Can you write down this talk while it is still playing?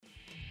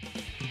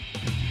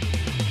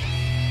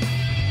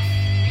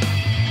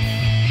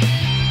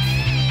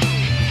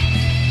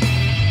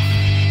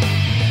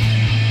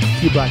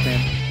black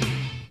man.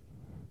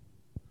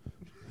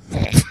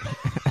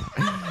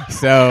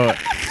 So,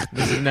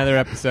 this is another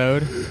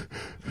episode.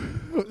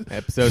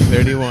 Episode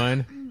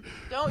 31.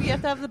 Don't, you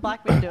have to have the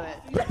black man do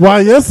it.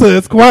 Why, yes, sir.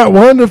 It's quite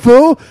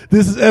wonderful.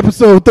 This is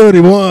episode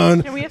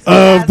 31 Can we have some of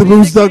jazz the music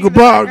Moose Knuckle in the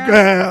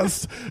background?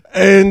 Podcast.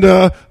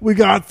 And we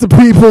got the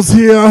peoples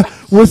here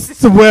with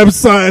the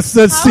websites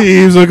that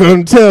Steve's are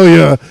going to tell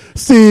you.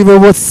 Steve,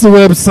 what's the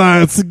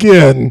websites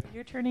again?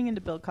 You're turning into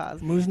Bill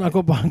Cosby. Moose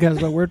Knuckle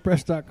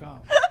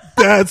Podcast.wordpress.com.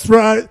 That's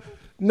right.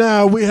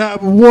 Now we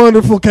have a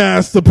wonderful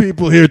cast of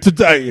people here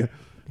today.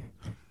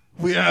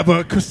 We have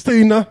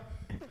Christina.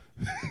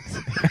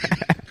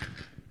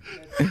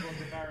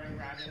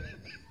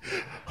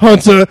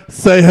 Hunter,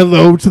 say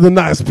hello to the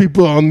nice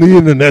people on the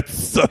internet.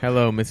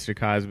 Hello, Mr.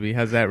 Cosby.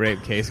 How's that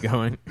rape case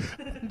going?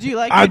 Do you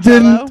like I your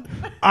Jell-O? didn't.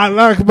 I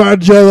like my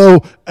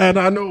Jell-O, and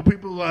I know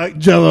people like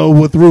Jell-O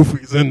with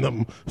roofies in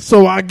them,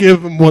 so I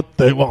give them what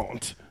they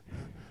want.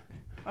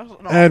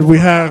 And we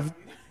have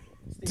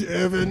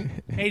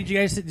Devin. Hey,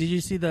 did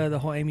you see the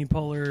whole Amy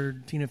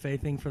Poehler Tina Fey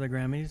thing for the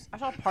Grammys? I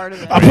saw part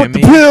of it. I put the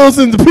Grammy? pills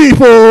in the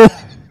people.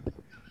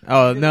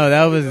 Oh, no,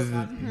 that was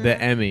the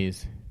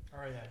Emmys.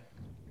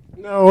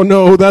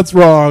 No, that's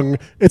wrong.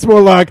 It's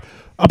more like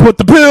I put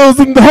the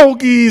pills in the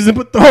hoagies and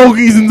put the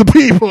hoagies in the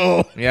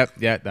people. Yep,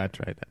 yeah, that's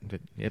right.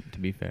 Yep, to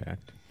be fair.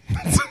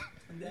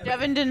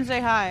 Devin didn't say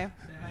hi.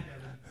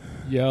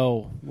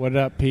 Yo, what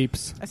up,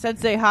 peeps? I said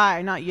say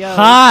hi, not yo.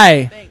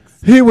 Hi.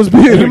 Thanks. He was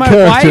being You're a my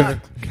character. wife?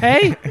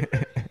 Okay?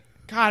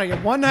 God, I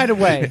got one night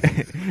away.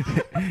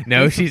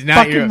 No, she's not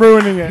Fucking your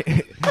ruining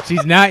it.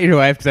 She's not your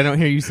wife because I don't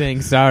hear you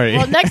saying sorry.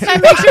 Well, next time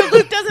make sure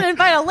Luke doesn't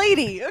invite a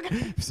lady.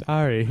 Okay.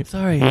 Sorry.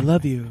 Sorry, I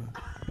love you.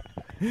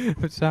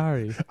 I'm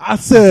sorry.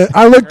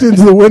 I looked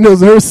into the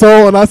windows of her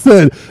soul and I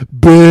said,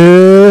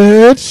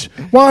 bitch,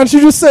 why don't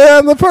you just say that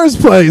in the first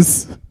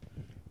place?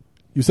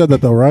 You said that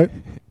though, right?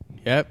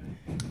 Yep.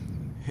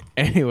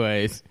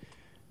 Anyways,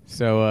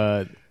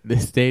 so the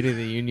State of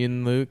the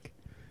Union, Luke.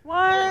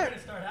 What?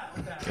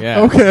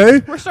 Yeah.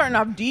 Okay. We're starting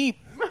off deep.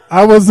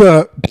 I was,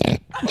 The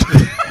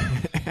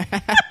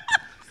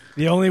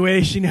only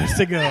way she knows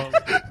to go.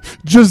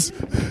 just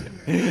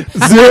 0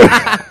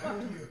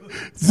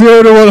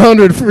 to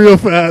 100 real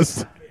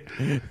fast.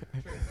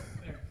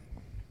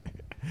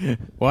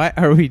 What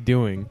are we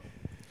doing?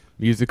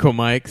 Musical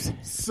mics.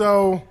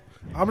 So,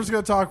 I'm just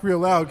going to talk real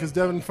loud because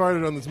Devin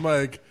farted on this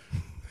mic.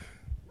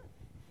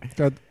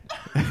 God.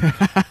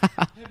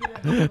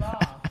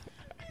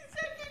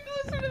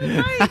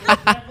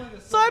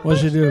 So I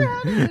What'd she pushed do? her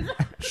out of it.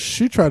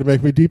 She tried to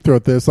make me deep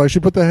throat this. Like, she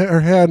put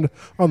her hand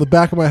on the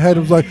back of my head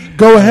and was like,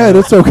 go ahead,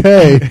 it's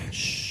okay.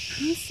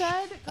 You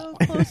said go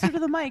closer to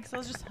the mic, so I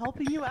was just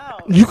helping you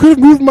out. You could have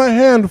moved my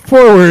hand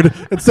forward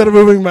instead of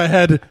moving my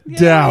head Yeah.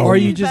 down. Or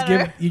you just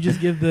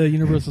give the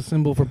universal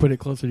symbol for put it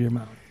closer to your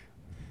mouth.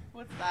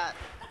 What's that?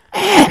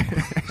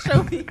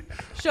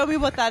 Show me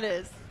what that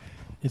is.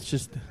 It's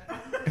just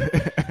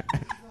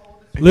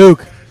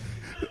Luke.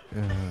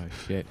 Oh,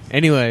 shit.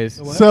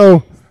 Anyways.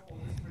 So,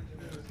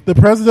 the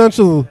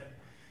presidential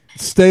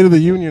State of the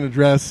Union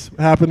address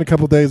happened a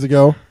couple days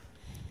ago.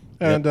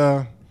 And,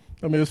 I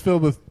mean, it was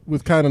filled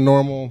with kind of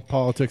normal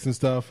politics and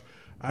stuff.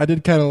 I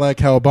did kind of like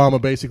how Obama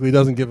basically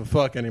doesn't give a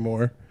fuck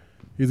anymore.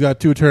 He's got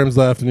 2 terms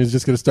left, and he's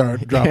just going to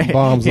start dropping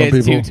bombs He on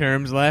has people. 2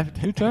 terms left.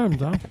 2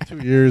 terms, huh? 2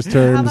 years How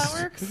terms.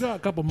 that works? We got a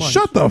couple months.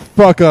 Shut the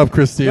fuck up,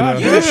 Christina.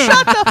 You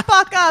shut the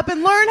fuck up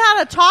and learn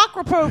how to talk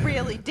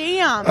appropriately.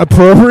 Damn.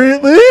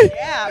 Appropriately?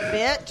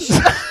 Yeah, bitch.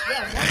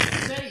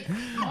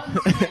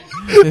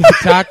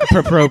 Talk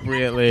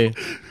appropriately.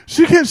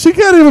 She can't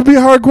even be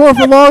hardcore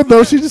for long,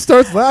 though. She just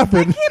starts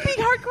laughing. Can't be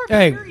hardcore.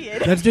 Hey,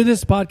 Period. let's do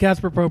this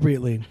podcast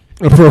appropriately.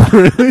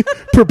 Appropriately?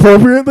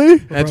 Appropriately?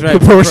 That's right.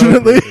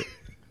 Proportionately?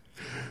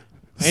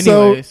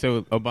 Anyway,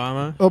 so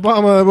Obama.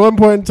 Obama, at one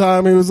point in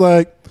time, he was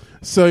like,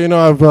 so, you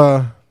know,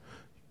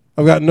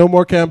 I've got no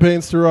more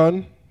campaigns to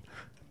run.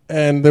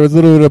 And there was a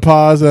little bit of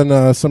pause,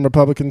 and some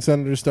Republican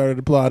senators started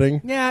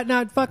applauding. Yeah,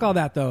 no, fuck all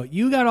that though.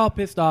 You got all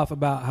pissed off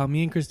about how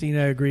me and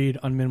Christina agreed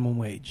on minimum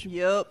wage.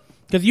 Yep.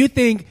 Because you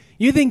think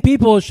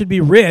people should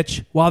be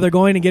rich while they're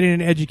going and getting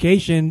an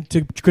education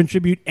to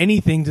contribute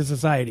anything to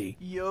society.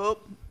 Yup.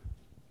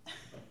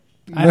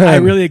 I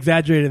really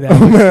exaggerated that.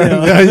 Oh,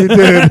 man, yeah, you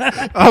did.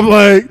 I'm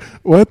like,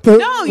 what the?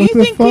 No, what you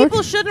the think fuck?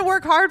 people shouldn't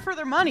work hard for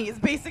their money is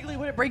basically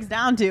what it breaks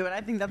down to, and I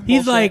think that's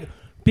He's bullshit. like,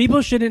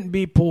 people shouldn't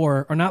be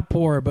poor, or not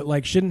poor, but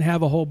like shouldn't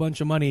have a whole bunch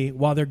of money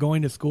while they're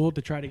going to school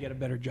to try to get a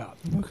better job.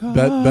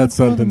 That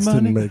sentence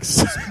didn't make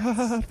sense.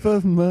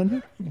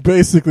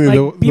 Basically,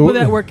 Like people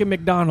that work at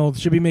McDonald's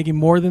should be making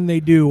more than they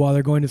do while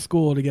they're going to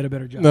school to get a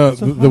better job. No,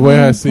 the way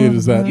I see it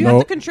is that you have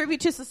to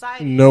contribute to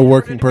society. no In order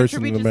working to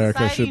person in contribute to America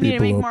society, should you be need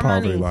to make below more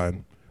poverty money.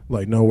 line.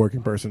 Like, no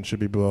working person should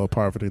be below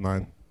poverty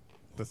line.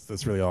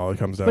 That's really all it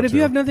comes down to. But if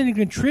you have nothing to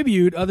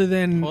contribute other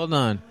than Hold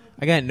on.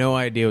 I got no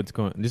idea what's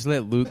going on. Just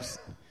let Luke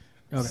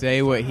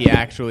say what he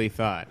actually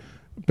thought. Luke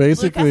has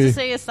basically, to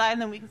say his side,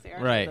 and then we can say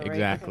our Right, side, though,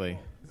 exactly.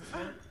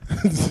 Are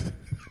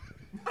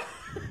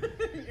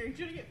you trying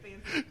to get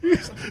fancy?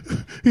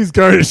 He's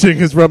garnishing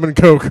his rum and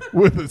coke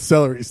with a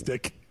celery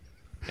stick.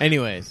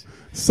 Anyways,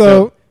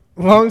 So,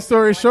 long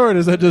story short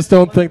is I just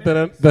don't think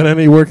that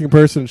any working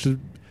person should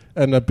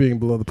end up being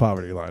below the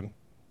poverty line.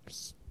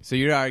 so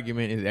your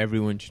argument is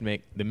everyone should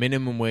make the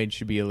minimum wage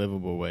should be a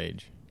livable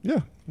wage.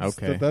 Yeah.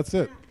 Okay. That's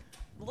it.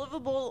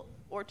 Livable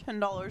or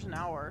 $10 an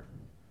hour.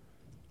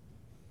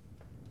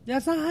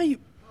 That's not how you.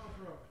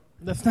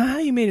 That's not how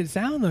you made it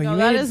sound, though. No, you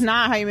that made it is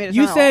not how you made it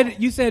You sound at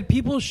all. said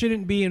people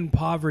shouldn't be in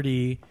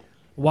poverty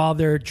while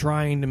they're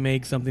trying to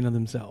make something of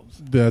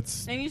themselves.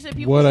 That's And you said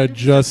people what I shouldn't-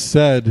 just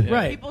said. Yeah.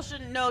 Right. People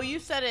shouldn't know. You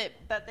said it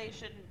that they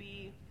shouldn't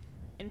be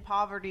in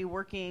poverty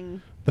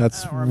working.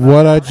 That's I don't remember.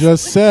 what I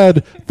just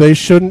said. They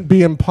shouldn't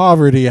be in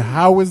poverty.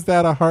 How is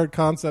that a hard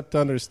concept to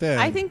understand?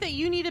 I think that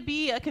you need to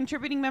be a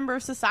contributing member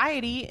of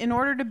society in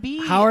order to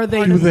be. How are they-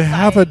 part Do of they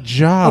have a society.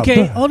 job?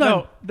 Okay, hold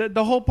on. No,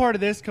 the whole part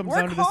of this comes Work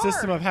down to the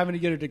system hard. of having to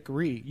get a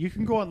degree. You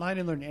can go online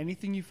and learn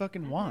anything you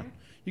fucking want.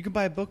 You can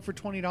buy a book for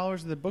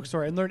 $20 at the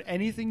bookstore and learn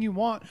anything you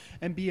want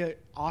and be an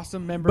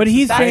awesome member. But of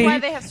he's society saying-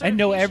 That's why they have and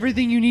know certification.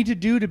 everything you need to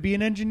do to be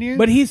an engineer.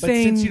 But he's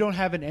saying- since you don't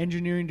have an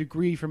engineering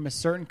degree from a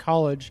certain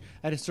college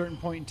at a certain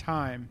point in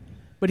time,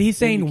 But he's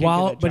Then you saying can't get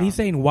while that but he's job.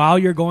 saying while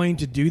you're going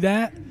to do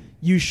that,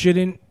 you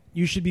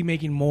should be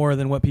making more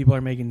than what people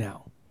are making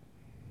now.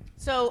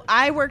 So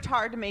I worked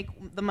hard to make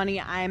the money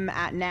I'm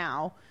at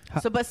now.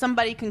 So, but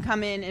somebody can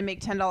come in and make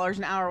 $10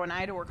 an hour when I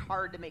had to work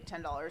hard to make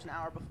 $10 an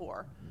hour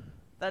before.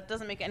 That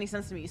doesn't make any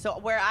sense to me. So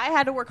where I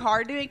had to work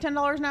hard to make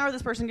 $10 an hour,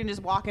 this person can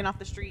just walk in off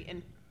the street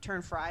and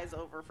turn fries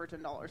over for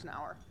 $10 an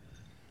hour.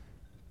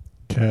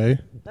 Okay.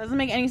 Doesn't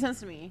make any sense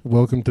to me.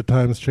 Welcome to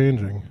times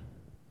changing.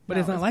 But No,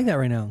 it's not it's- like that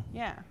right now.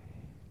 Yeah.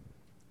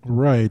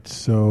 Right.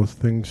 So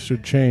things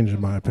should change,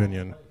 in my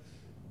opinion.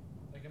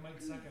 Like it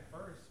might suck at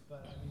first,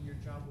 but I mean your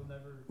job will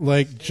never.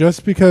 Like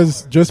just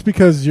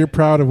because you're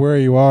proud of where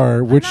you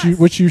are,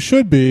 which you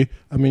should be.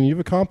 I mean, you've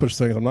accomplished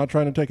things. I'm not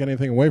trying to take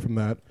anything away from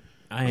that.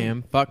 I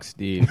am. Fuck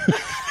Steve.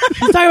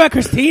 He's talking about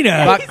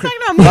Christina. Fuck, He's talking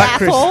about me,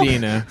 fuck asshole.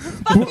 Christina.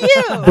 Fuck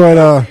you.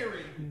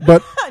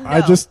 But No.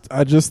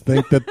 I just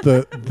think that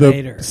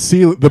Later.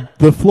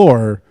 the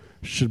floor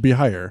should be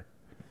higher.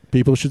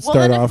 People should Well,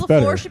 start then if off the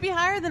better. floor should be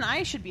higher, then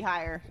I should be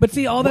higher. But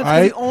see, all that's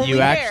I- The only You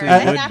fair, actually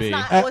and would that's be.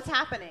 not what's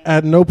happening.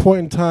 At no point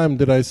in time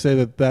did I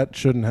say that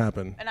shouldn't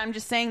happen. And I'm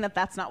just saying that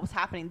that's not what's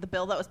happening. The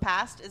bill that was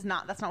passed is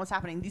not. That's not what's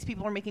happening. These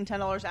people are making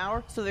 $10 an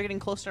hour, so they're getting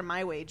closer to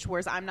my wage,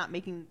 whereas I'm not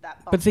making that.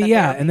 Bump But see, that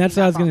yeah, they're and that's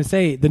making what I was that going to bump.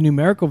 say. The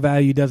numerical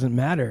value doesn't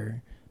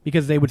matter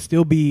because they would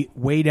still be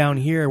way down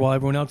here while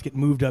everyone else get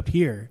moved up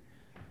here.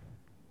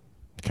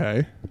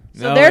 Okay.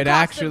 So No, their it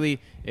cost of-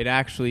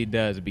 actually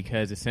does,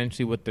 because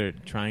essentially what they're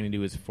trying to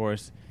do is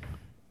force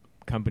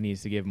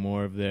companies to give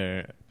more of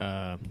their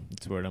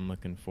what's the word I'm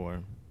looking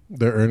for?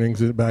 Their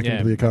earnings back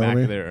into the back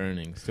economy. of their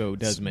earnings. So it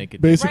does make it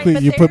Basically, Right,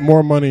 but you put they're-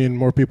 more money in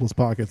more people's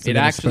pockets. it Than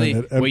actually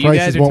spend it, and what you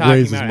prices guys are won't talking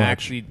raise as about much.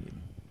 actually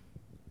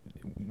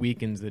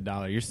weakens the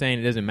dollar. You're saying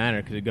it doesn't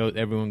matter because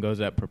everyone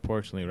goes up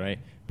proportionally, right?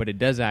 But it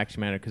does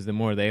actually matter because the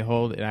more they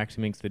hold, it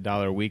actually makes the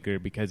dollar weaker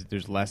because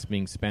there's less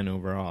being spent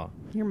overall.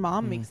 Your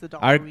mom makes the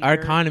dollar. Our weaker.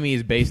 economy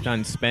is based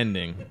on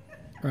spending.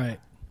 Right.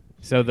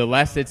 So the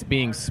less it's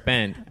being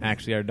spent,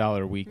 actually our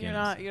dollar weakens.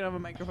 You don't have a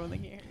microphone. They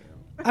can't hear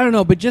you. I don't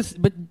know, but just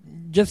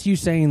you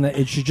saying that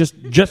it should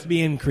just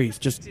be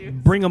increased. Just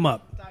bring them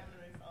up.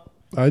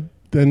 At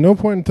no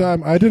point in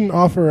time, I didn't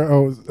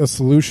offer a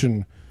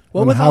solution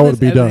What on was how all it this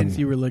would be evidence done.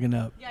 you were looking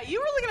up? Yeah, you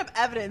were looking up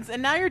evidence,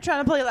 and now you're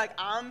trying to play like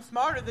I'm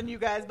smarter than you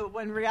guys, but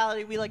when in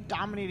reality we like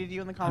dominated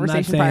you in the I'm not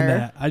conversation saying prior.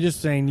 that. I'm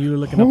just saying you were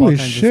looking up all Holy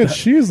kinds shit, of stuff.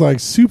 she is like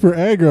super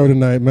aggro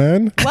tonight,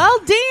 man. Well,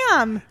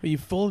 damn, You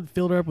filled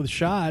her up with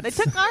shots. they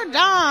took our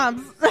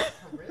jobs.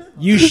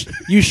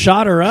 You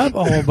shot her up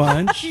a whole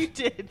bunch. You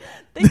did.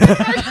 They took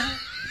our.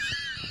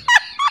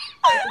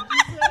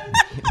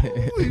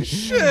 Holy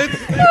shit!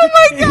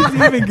 He's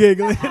even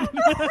giggling.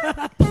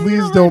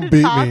 Please don't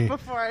beat talk me.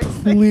 Before I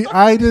say. Please,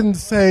 I didn't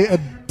say a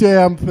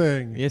damn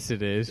thing. Yes,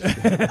 it is.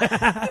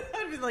 I'd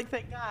be like,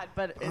 thank God,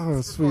 but it's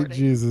Oh, sweet recording.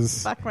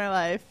 Jesus. Fuck my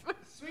life.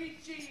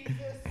 Sweet Jesus.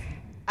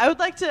 I would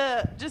like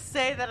to just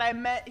say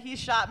that he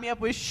shot me up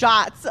with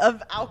shots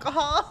of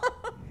alcohol.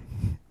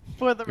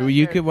 For the Well,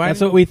 you record. could. Why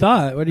That's what we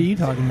thought. What are you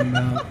talking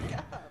about?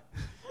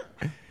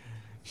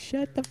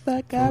 Shut the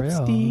fuck For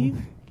real.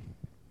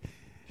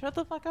 Shut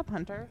the fuck up,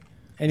 Hunter.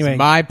 Anyway,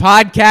 My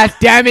podcast.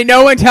 Damn it!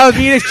 No one tells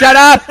me to shut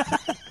up.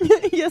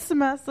 Yes,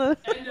 Samantha.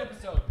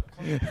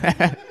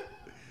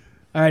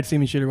 all right,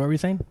 Simi Shooter, what were you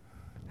saying?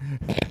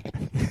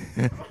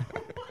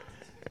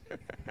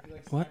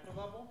 What?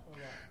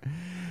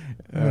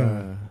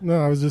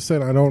 No, I was just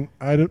saying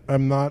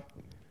I'm not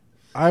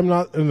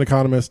an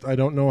economist. I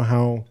don't know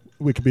how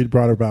we could be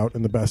brought about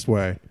in the best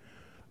way.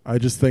 I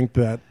just think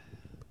that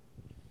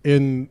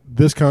in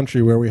this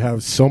country where we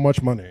have so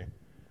much money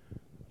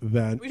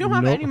that We don't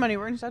have any money.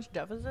 We're in such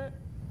deficit.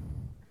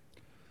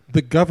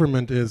 the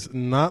government is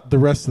not the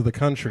rest of the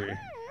country.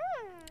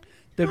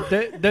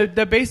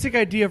 The basic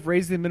idea of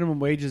raising the minimum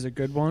wage is a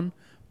good one,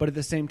 but at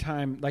the same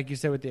time, like you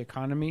said with the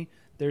economy,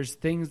 there's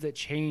things that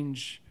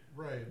change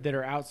that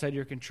are outside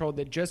your control.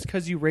 That just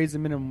because you raise the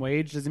minimum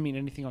wage doesn't mean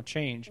anything will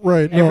change.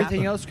 Right, no.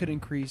 Everything else could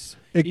increase.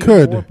 It even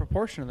could. more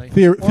proportionally.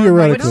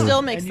 Theoretically. Which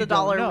still makes And the you don't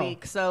dollar a know.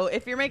 week. So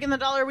if you're making the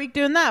dollar a week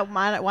doing that,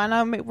 why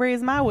not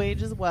raise my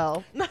wage as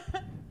well?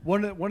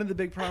 One of the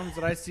big problems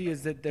that I see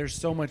is that there's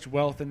so much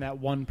wealth in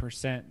that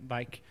 1%.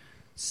 Like,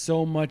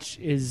 so much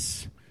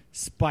is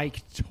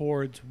spiked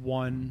towards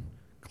one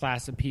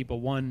class of people,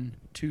 1,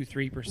 2,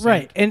 3%.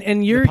 Right,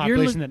 and you're the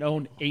population look- that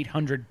owned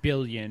 800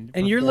 billion.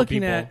 and for you're 4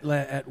 looking people.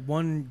 at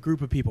one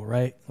group of people,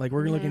 right? Like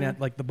we're looking at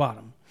like the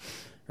bottom,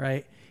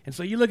 right? And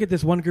so you look at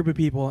this one group of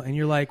people, and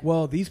you're like,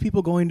 well, these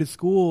people going to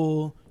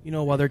school,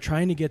 while they're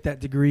trying to get that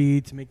degree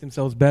to make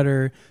themselves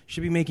better,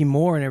 should be making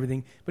more and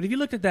everything. But if you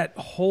looked at that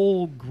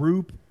whole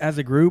group as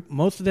a group,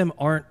 most of them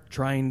aren't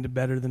trying to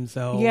better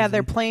themselves. Yeah, they're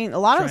and playing.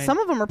 trying- Some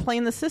of them are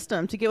playing the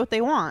system to get what they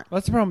want.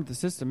 That's the problem with the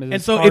system. Is And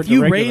it's so hard if to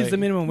you regulate. raise the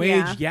minimum wage,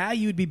 Yeah. yeah,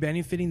 you'd be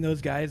benefiting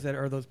those guys that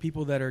are those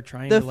people that are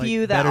trying The to like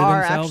few that better are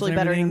themselves actually and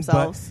bettering everything,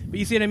 themselves. But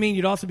you see what I mean?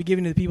 You'd also be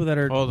giving to the people that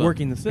are Hold on.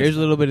 working the system. Here's a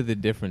little bit of the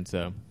difference,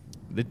 though.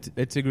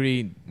 Let's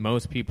agree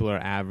most people are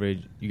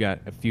average. You got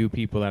a few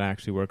people that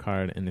actually work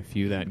hard and a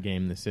few that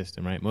game the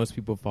system, right? Most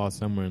people fall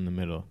somewhere in the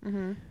middle.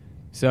 Mm-hmm.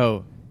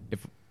 So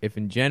if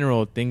in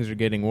general things are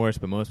getting worse,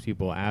 but most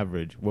people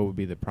average, what would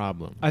be the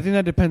problem? I think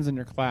that depends on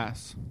your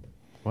class.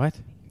 What?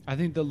 I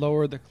think the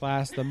lower the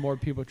class, the more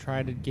people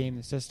try to game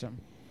the system.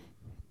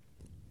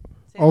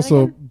 Say that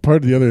Also, again? part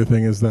of the other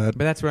thing is that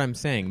But that's what I'm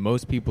saying.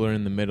 Most people are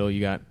in the middle.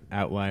 You got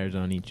outliers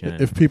on each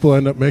end. if people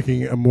end up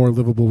making a more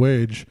livable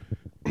wage,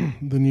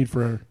 the need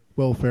for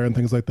welfare and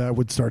things like that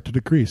would start to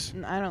decrease.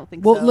 I don't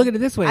think Well, so. look at it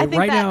this way. I think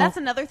Right now- that's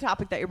another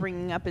topic that you're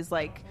bringing up is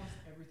like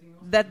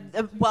that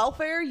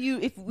welfare.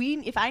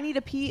 If I need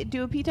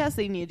do a P test,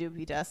 they need to do a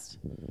P test.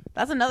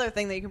 That's another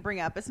thing that you can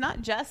bring up. It's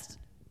not just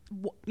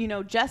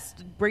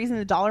just raising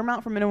the dollar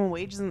amount for minimum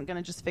wage isn't going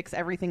to just fix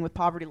everything with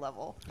poverty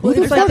level. Who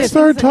the There's fuck other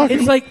started things that talking?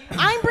 It's like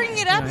I'm bringing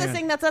it up, Yeah,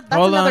 saying yeah. that's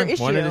Hold another on,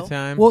 issue. one at a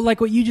time. well,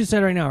 like what you just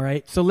said right now,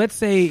 right? So let's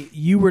say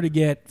you were to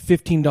get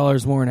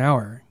 $15 more an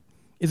hour.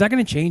 Is that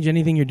going to change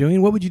anything you're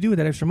doing? What would you do with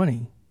that extra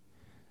money?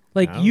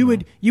 Like I don't you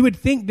know. would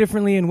think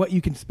differently in what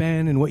you can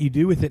spend and what you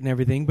do with it and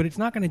everything, but it's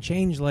not going to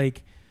change.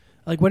 Like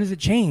what does it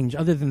change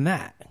other than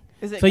that?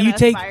 Is it So you gonna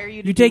take inspire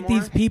you to you do take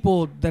these more?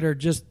 people that are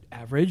just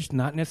average,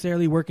 not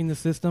necessarily working the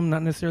system,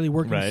 not necessarily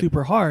working Right.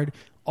 super hard.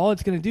 All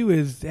it's going to do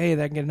is, hey,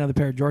 I can get another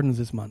pair of Jordans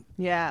this month.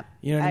 Yeah,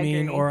 You know what I mean?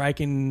 agree. Or I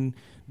can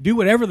do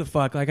whatever the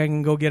fuck. Like I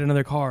can go get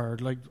another car.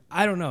 Like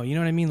I don't know. You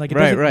know what I mean? Like it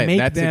Right, doesn't right. make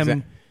That's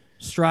them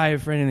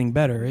strive for anything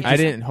better. It I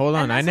just- didn't. Hold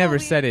on. and I that's never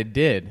what we- said it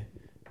did.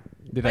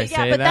 Did I But say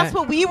but that? that's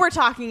what we were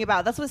talking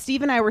about. That's what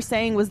Steve and I were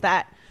saying was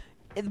that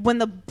when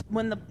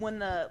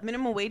the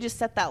minimum wage is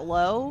set that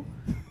low,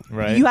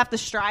 right. you have to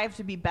strive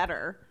to be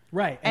better.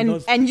 Right. And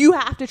those- you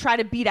have to try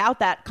to beat out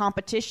that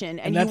competition,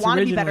 and you that's want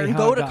to be better originally and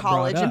how go it to got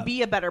college brought and up.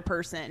 be a better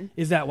person.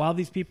 is that while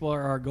these people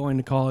are going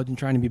to college and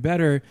trying to be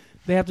better,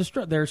 they have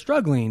to they're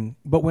struggling.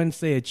 But once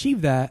they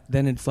achieve that,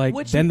 then it's like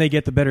Which- then they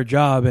get the better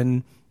job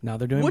and now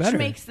they're doing Which better.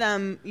 makes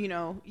them,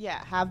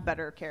 have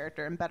better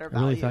character and better I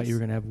really values. thought you were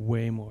going to have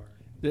way more.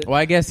 Well,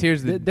 I guess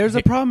here's the. There's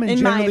a problem in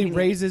In my generally opinion.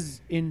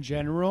 raises in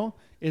general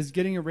is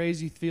getting a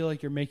raise. You feel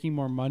like you're making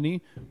more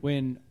money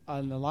when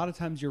a lot of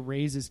times your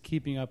raise is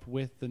keeping up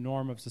with the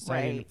norm of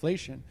society and Right.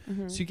 inflation.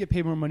 So you get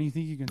paid more money. You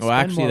think you can. Well,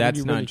 spend actually, more when that's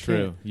you not really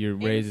true. can't. Your In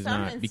raise is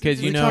some not because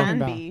instances you it know can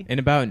about- be. in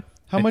about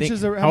How I much think-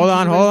 is there? Hold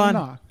on, hold on.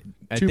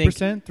 I think-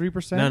 2%,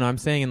 3%. No, I'm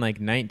saying in like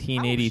How shitty are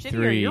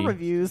 1983. your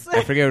reviews?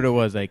 I forget what it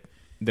was, like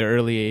the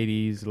early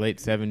 80s, late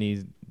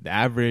 70s. The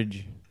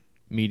average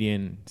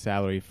median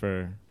salary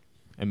for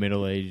a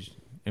middle-aged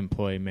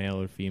employee, male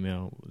or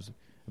female, was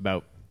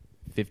about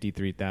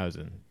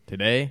 53,000.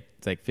 Today,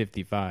 it's like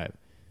 55.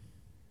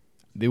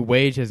 The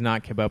wage has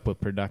not kept up with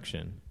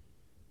production.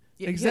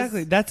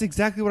 Exactly. That's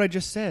exactly what I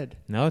just said.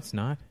 No, it's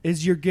not.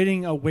 Is you're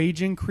getting a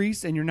wage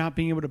increase and you're not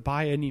being able to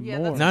buy any Yeah,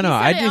 more. that's- No, He no. said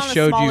I it just on a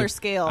showed smaller you.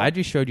 scale. I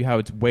just showed you how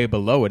it's way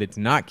below it. It's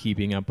not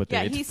keeping up with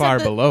Yeah, it. he It's said far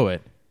that- below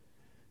it.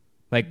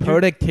 Like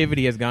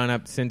productivity has gone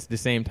up since the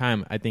same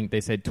time. I think they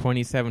said You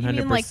 2,700%.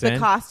 mean like the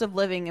cost of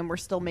living, and we're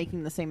still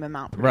making the same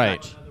amount, pretty Right.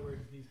 much.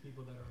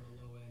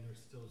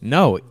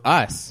 No,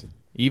 us.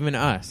 Even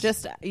us.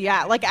 Just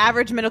like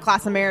average middle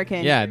class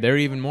American. Yeah, they're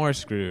even more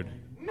screwed.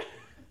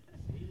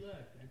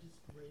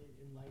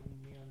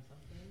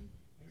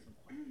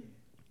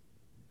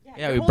 Yeah,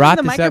 you're we holding brought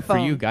the this up for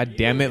microphone. you. God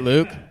damn it,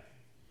 Luke.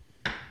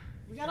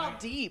 We got all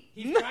deep.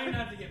 He's trying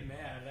not to get mad.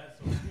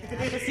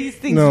 That's He sees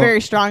things No.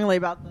 very strongly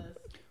about this.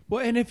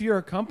 Well, and if you're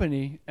a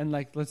company, and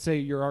like, let's say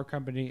you're our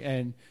company,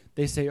 and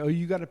they say, oh,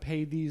 you got to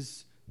pay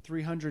these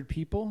 300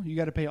 people, you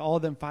got to pay all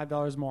of them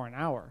 $5 more an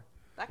hour.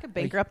 That could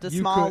bankrupt a you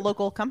small could-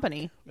 local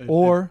company.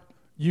 Or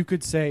you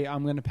could say,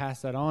 I'm going to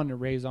pass that on to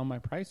raise all my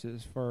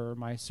prices for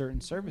my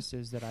certain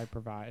services that I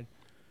provide.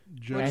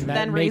 Which And that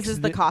then makes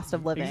raises the cost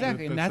of living.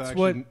 Exactly, and That's that's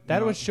what actually that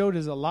not- what showed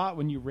is a lot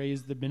when you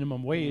raise the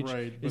minimum wage.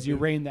 Right, but is you the-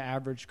 raise the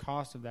average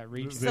cost of that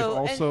region. They've So-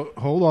 also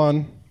hold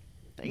on.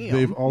 Damn.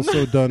 They've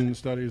also done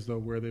studies though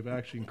where they've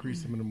actually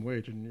increased the minimum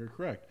wage, and you're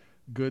correct.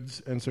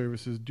 Goods and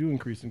services do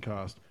increase in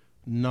cost,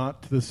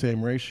 not to the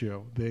same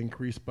ratio. They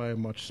increase by a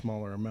much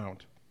smaller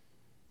amount.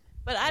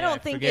 But I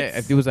don't think it's...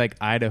 If it was like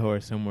Idaho or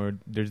somewhere,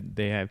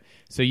 they have.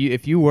 So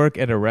if you work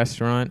at a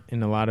restaurant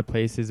in a lot of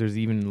places, there's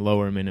even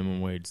lower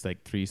minimum wage,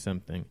 like 3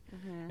 something.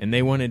 And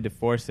they wanted to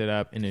force it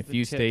up. In a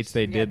few states,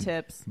 they did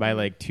tips. by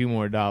like $2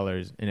 more.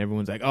 And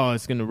everyone's like, oh,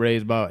 it's going to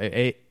raise about...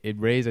 It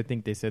raised, I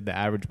think they said the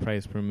average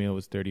price per meal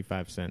was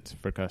 35 cents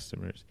for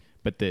customers.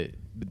 But the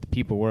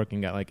people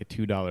working got like a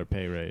 $2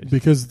 pay raise.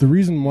 Because the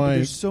reason why...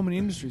 There's so many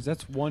industries.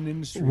 That's one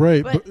industry.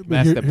 Right. But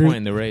That's the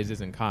point. The raise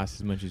doesn't cost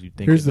as much as you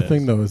think Here's it the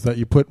thing, does. though, is that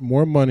you put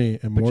more money in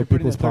But more you're putting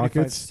people's the 35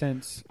 pockets.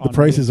 cents The on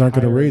prices aren't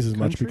going to entire raise as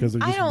much country. because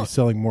they're I just going to be don't-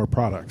 selling more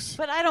products.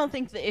 But I don't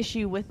think the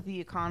issue with the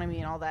economy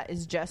and all that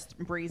is just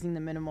raising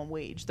the minimum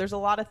wage. There's a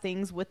lot of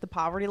things with the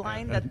poverty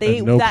line that they...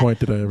 At no that point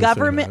did I ever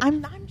government... say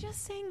that. I'm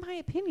just saying my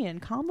opinion.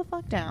 Calm the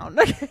fuck down.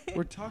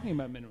 We're talking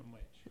about minimum wage.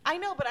 I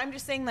know, but I'm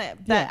just saying that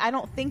Yeah. I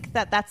don't think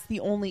that that's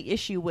the only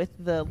issue with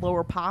the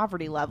lower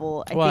poverty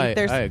level. I Well, think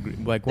there's I agree.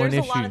 Like there's one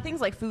a issue. lot of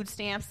things like food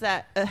stamps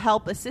that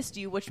help assist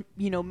you, which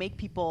make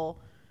people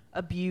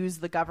abuse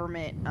the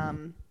government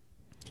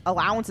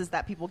allowances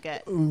that people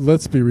get.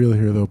 Let's be real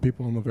here, though.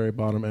 People on the very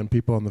bottom and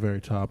people on the very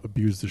top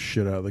abuse the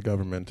shit out of the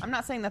government. I'm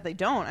not saying that they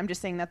don't. I'm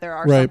just saying that there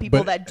are Right, some people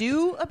but- that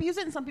do abuse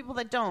it and some people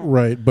that don't.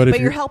 Right, but if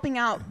you're helping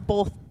out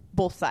both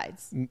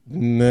sides.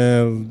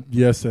 No,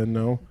 yes and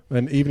no.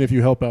 And even if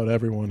you help out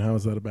everyone, how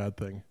is that a bad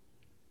thing?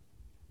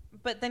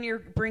 But then you're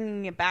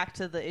bringing it back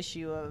to the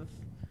issue of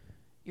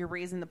you're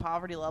raising the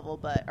poverty level,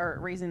 or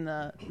raising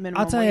the minimum.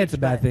 I'll tell you wage, it's a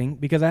bad but- thing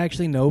because I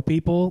actually know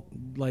people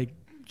like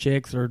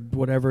chicks or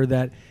whatever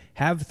that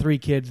have 3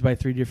 kids by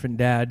 3 different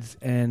dads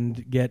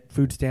and get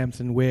food stamps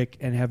and WIC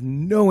and have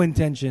no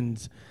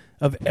intentions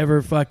of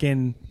ever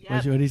fucking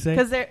what did he say?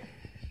 Because they're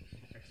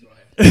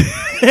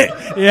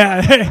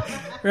Yeah,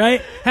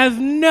 right? Has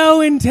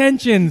no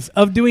intentions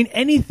of doing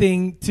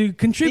anything to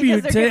contribute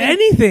Because they're to getting-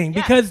 anything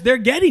yeah. because they're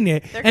getting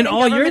it. They're And getting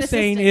all you're government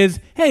saying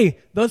assistance. is, hey,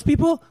 those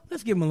people,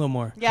 let's give them a little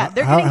more. Yeah,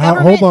 they're How- getting how-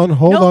 government.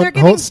 hold on, they're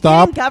getting,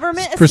 stop. getting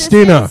government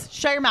Christina. assistance.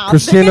 Shut your mouth.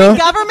 Christina. They're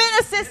getting government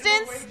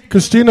assistance.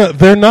 Christina,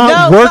 they're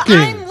not No, but working.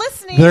 I'm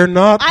listening. They're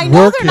not I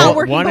know working. they're not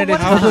working. One But at a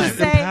what How time. does does it it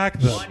say?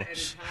 impact them?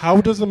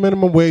 How does a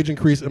minimum wage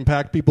increase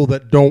impact people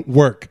that don't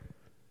work?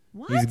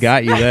 What? He's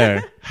got you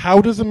there.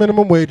 How does a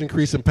minimum wage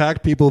increase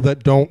impact people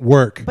that don't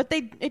work? But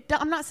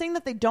I'm not saying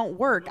that they don't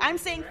work. I'm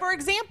saying, for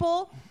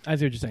example, I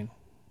see what you're saying.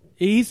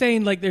 He's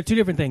saying like they're 2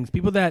 different things.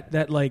 People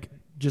that like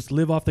just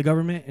live off the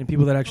government and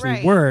people that actually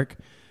Right. work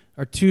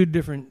are 2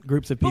 different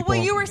groups of people. but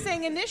what you were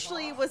saying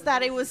initially was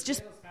that it was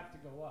just Have to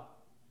go up.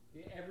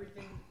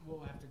 Everything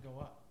will have to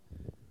go up.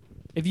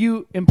 If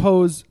you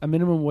impose a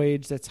minimum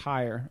wage that's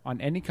higher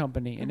on any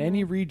company in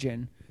any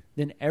region,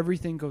 then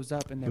everything goes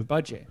up in their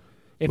budget.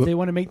 If But- they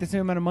want to make the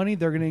same amount of money,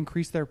 they're going to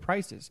increase their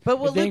prices. But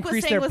what if they Luke was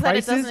increase saying their was that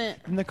it prices,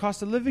 doesn't- then the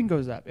cost of living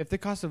goes up. If the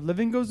cost of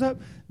living goes up,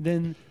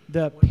 then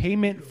the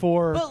payment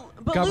for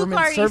But government Luke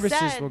already services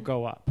said- will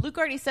go up. Luke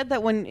already said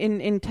that when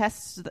in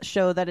tests that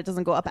show that it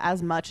doesn't go up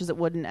as much as it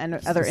would in other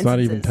instances. It's not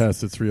even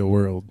tests, it's real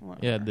world.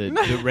 Yeah,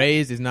 the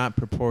raise is not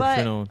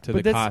proportional to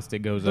but the that's- cost it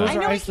goes Those I up.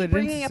 know are we keep isolated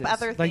bringing up instances.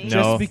 other Like things.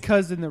 No. just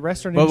because in the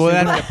restaurant But, well,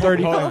 industry that's it's the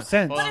 35 point.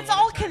 cents. But it's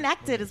all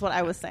connected, is what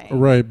I was saying.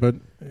 Right, but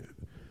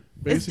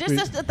It's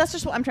basically, that's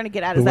just what I'm trying to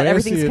get at the is that way I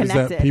see everything's it is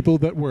connected. that people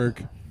that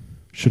work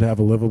should have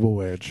a livable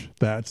wage.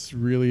 That's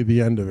really the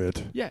end of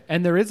it. Yeah,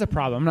 and there is a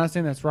problem. I'm not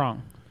saying that's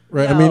wrong.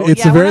 Right? No, I mean,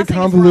 it's yeah, a we're very not saying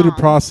it's convoluted wrong.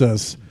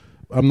 process.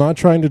 I'm not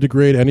trying to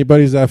degrade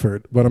anybody's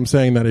effort, but I'm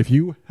saying that if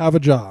you have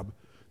a job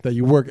that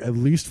you work at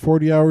least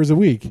 40 hours a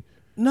week,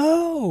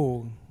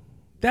 No.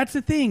 That's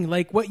the thing.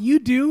 Like what you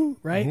do,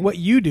 right? Mhm. What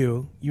you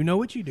do, you know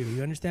what you do.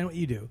 You understand what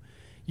you do.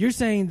 You're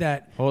saying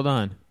that Hold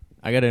on.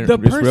 I got to the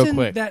just real person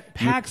quick. that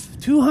packs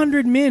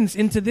 200 mints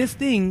into this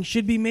thing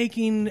should be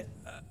making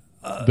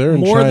they're in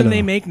more China. than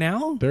they make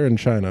now. They're in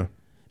China.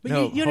 But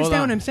No, you hold understand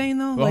on. what I'm saying,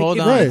 though? Well, like, hold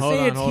if on, we hold say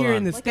on, it's hold here on.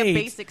 in the Like a States,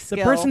 basic the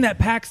skill. person that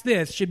packs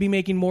this should be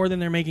making more than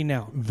they're making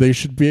now. They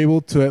should be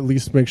able to at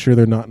least make sure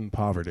they're not in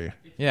poverty.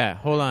 Yeah,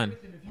 hold on.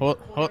 Hold.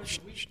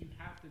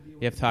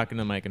 You have to talk in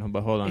the mic,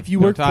 but hold on. If you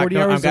No, work talk- 40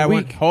 no, hours I a got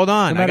week, hold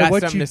on. no I matter got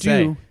what something you to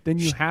say. do, then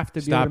you have to be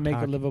able Stop to make a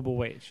talking. livable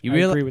wage. You I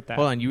real- agree with that.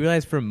 Hold on. You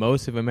realize for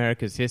most of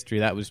America's history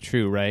that was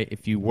true, right?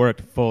 If you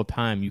worked full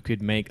time, you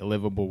could make a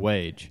livable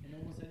wage.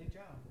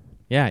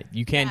 Yeah,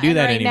 you can't do And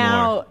that right anymore.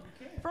 now,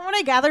 from what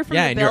I gather from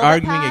Yeah, the and bill you're that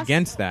arguing passed,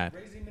 against that.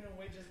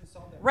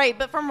 right?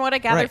 But from what I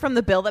gathered Right. from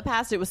the bill that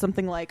passed, it was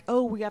something like,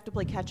 "Oh, we have to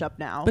play catch up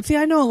now." But see,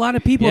 I know a lot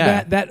of people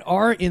Yeah. that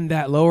are in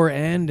that lower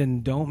end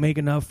and don't make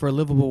enough for a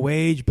livable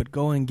wage, but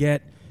go and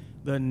get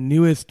the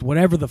newest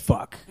whatever the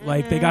fuck.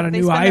 Like they got a They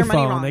new spend their money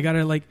iPhone. wrong. They got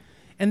to like,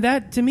 and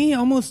that to me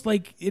almost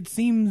like it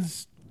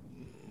seems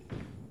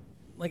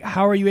like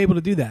how are you able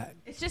to do that?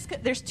 It's just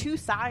there's 2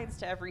 sides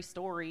to every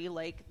story.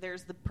 Like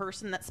there's the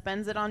person that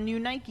spends it on new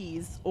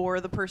Nikes, or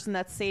the person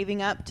that's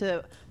saving up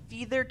to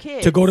feed their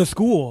kids To go to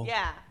school.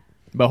 Yeah,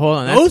 But hold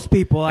on. Those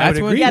people, I that's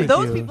would one- agree yeah, with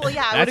those you. people.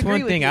 Yeah, I That's would agree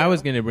one with thing you. I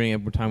was going to bring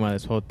up. We're talking about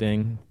this whole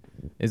thing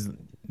is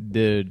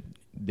the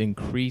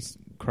increased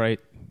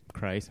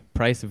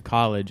price of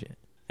college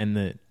and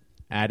the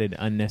added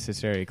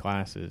unnecessary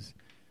classes.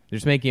 They're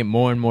just making it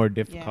more and more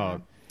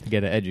difficult to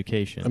get an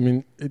education. I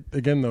mean,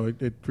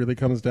 it really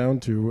comes down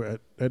to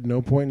at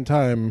no point in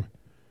time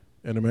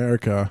in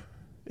America,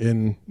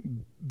 in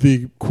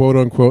the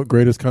quote-unquote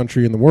greatest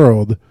country in the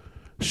world,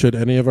 should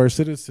any of our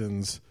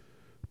citizens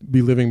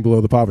be living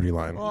below the poverty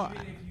line. Well,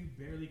 Even if you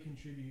barely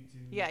contribute to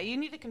yeah, you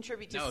need to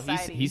contribute to No,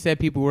 society. he said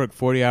people work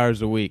 40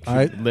 hours a week should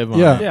I- live on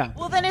yeah. it. Yeah.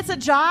 Well, then it's a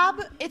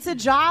job. It's a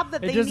job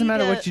that It they doesn't need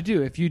matter to, what you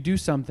do. If you do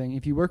something,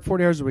 if you work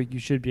 40 hours a week, you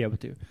should be able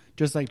to.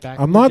 Just like back.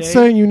 I'm in the not day,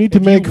 saying you need to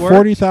if make worked,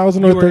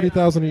 40,000 you or were-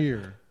 30,000 a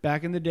year.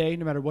 Back in the day,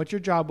 no matter what your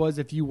job was,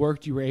 if you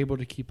worked, you were able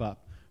to keep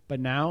up. But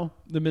now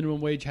the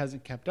minimum wage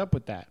hasn't kept up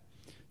with that.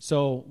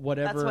 So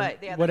whatever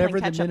they're whatever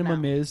playing the catch up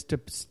minimum now. is to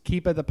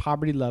keep at the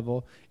poverty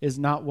level is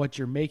not what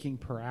you're making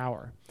per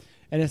hour,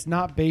 and it's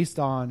not based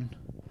on.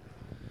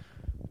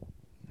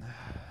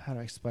 How do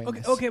I explain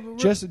this? Okay, but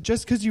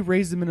just because you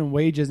raise the minimum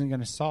wage isn't going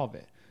to solve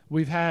it.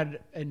 We've had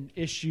an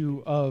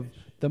issue of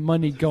the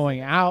money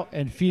going out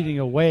and feeding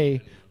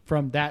away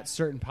from that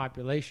certain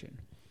population.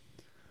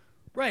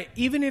 right.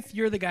 Even if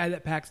you're the guy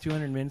that packs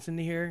 200 mints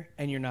into here,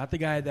 and you're not the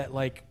guy that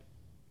like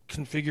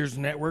configures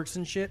networks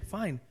and shit,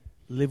 fine.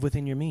 Live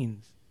within your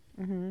means.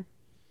 Mm-hmm.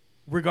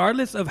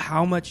 Regardless of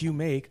how much you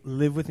make,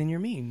 live within your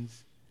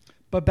means.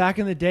 But back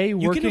in the day, You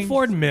working, can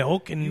afford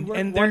milk, you and work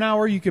and 1 there-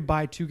 hour you could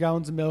buy 2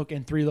 gallons of milk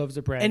and 3 loaves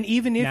of bread. And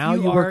even if now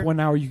you work are- 1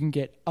 hour, you can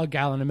get a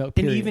gallon of milk.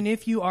 And period. even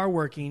if you are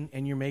working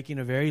and you're making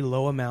a very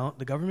low amount,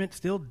 the government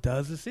still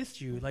does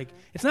assist you. Like,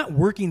 it's not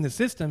working the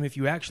system if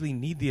you actually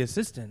need the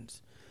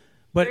assistance.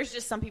 But There's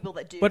just some people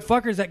that do. but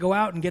fuckers that go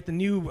out and get the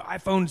new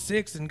iPhone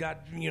 6 and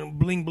got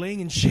bling bling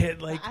and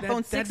shit like The that, iPhone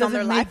that 6 on their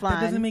doesn't make, that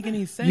lifeline. doesn't make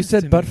any sense. you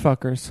said to butt me.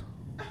 fuckers.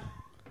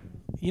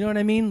 You know what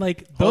I mean?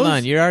 Like Hold those,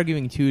 on, you're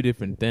arguing two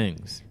different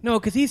things. no,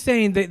 because he's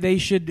saying that they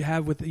should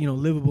have with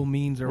livable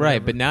means or Right,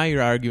 whatever. but now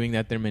you're arguing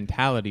that their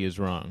mentality is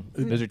wrong.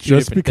 Those are two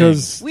Just different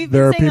because things. We've been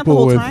there are saying that the people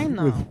whole with, time,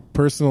 though. with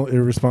personal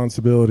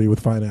irresponsibility with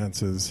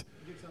finances.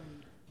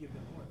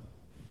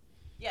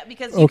 yeah,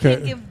 because you Okay.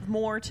 can't give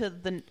more to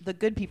the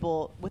good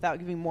people without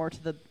giving more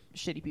to the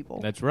shitty people.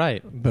 That's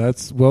right.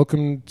 That's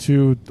welcome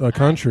to a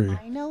country.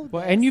 I know.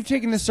 Well, this. and you've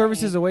taken the I'm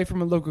services saying. away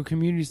from a local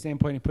community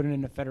standpoint and put it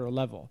in a federal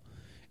level.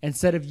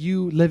 Instead of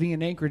you living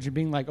in Anchorage and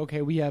being like,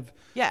 okay, we have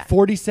Yeah.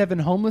 47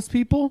 homeless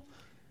people.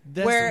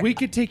 Where- We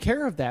could take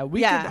care of that.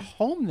 We Yeah. could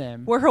home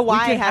them. Where We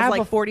Hawaii could has have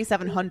like a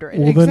 4,700.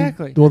 Well,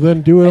 Exactly.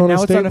 then do it and on now a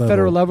it's state on a level.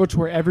 federal level to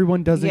where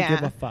everyone doesn't yeah.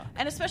 give a fuck.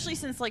 And especially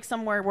since like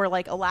somewhere where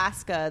like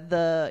Alaska,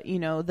 the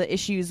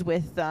issues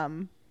with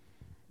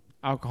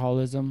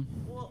Alcoholism,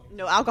 well,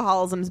 no,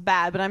 alcoholism's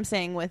bad, but I'm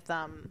saying with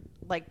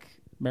like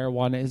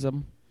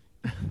marijuanaism.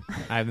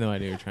 I have no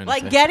idea what you're trying to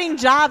like say. getting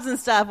jobs and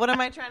stuff. What am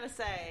I trying to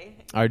say?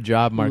 Our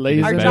job market Lazy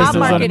is Our better job than a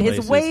lot of market is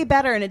places. way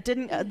better, and it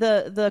didn't.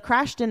 The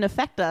crash didn't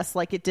affect us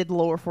like it did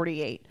lower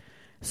 48.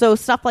 So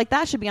stuff like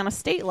that should be on a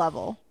state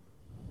level.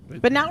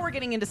 But now we're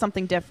getting into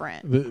something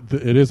different,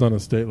 It is on a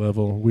state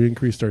level. We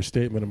increased our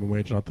state minimum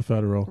wage, not the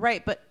federal.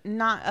 right? But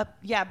not up.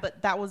 Yeah,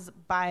 but that was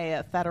by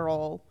a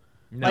federal.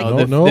 No, Like-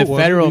 the, No, the it wasn't.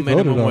 federal We voted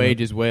minimum on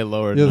wage it. is way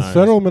lower Yeah, than the ours.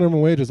 federal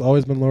minimum wage has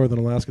always been lower than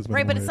Alaska's minimum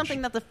Right, but it's wage.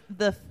 something that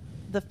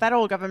the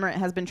federal government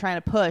has been trying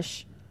to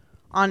push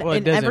on. Well, it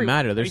in doesn't every,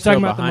 matter. They're Are you still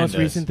talking about the behind most us.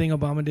 recent thing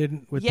Obama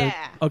did with Yeah.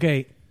 the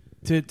okay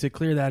to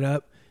clear that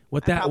up?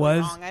 What I'm that probably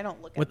was, wrong. I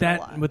don't look at what the that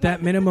law. what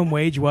that minimum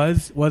wage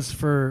was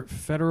for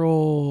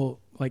federal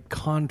like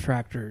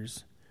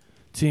contractors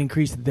to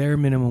increase their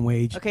minimum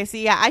wage. Okay,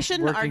 see, yeah, I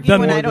shouldn't Working argue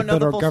when for I the don't know the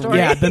federal full government. story.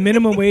 Yeah, the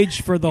minimum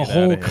wage for the Get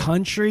whole outta here.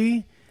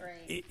 country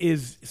Right.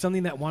 is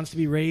something that wants to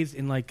be raised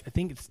in like I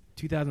think it's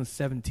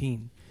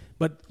 2017.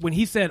 But when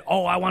he said,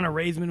 "Oh, I want to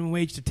raise minimum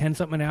wage to 10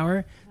 something an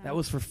hour," that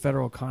was for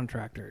federal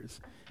contractors.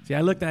 See,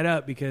 I looked that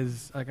up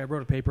because like I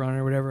wrote a paper on it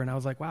or whatever, and I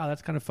was like, "Wow,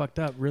 that's kind of fucked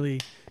up,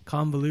 really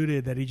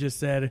convoluted." That he just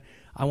said,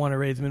 "I want to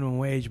raise minimum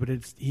wage," but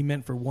he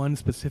meant for one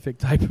specific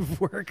type of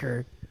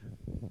worker.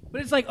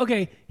 But it's like,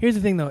 okay, here's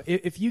the thing though: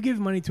 if you give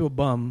money to a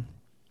bum,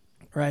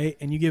 right,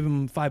 and you give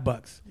him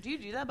 $5, Do you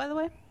do that, by the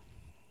way?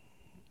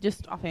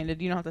 Just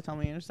offhanded. You don't have to tell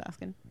me. I'm just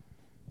asking.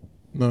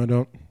 No, I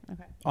don't.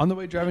 Okay. On the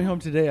way driving home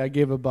today, I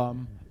gave a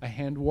bum a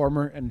hand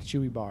warmer and a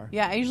Chewy bar.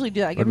 Yeah, I usually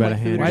do that. I give What them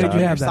about like a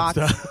food hand or job? Why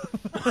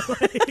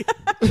did you something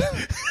have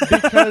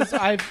or that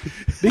socks.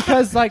 stuff?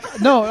 because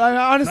like no,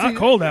 I honestly Not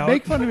cold out.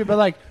 make fun of me, but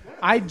like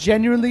I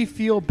genuinely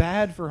feel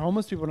bad for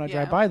homeless people when I Yeah.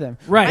 drive by them.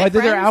 Right. My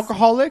Whether they're friends-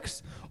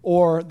 alcoholics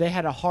or they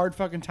had a hard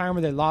fucking time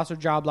where they lost their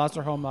job, lost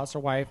their home, lost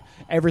their wife,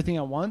 everything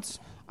at once.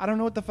 I don't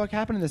know what the fuck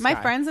happened to this My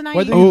guy. friends and I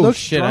Whether use- he Oh looks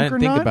shit! drunk I didn't or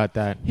think not, about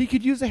that. he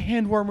could use a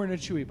hand warmer and a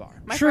Chewy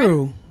bar. My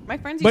True. friend- my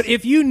friends. But used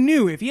if you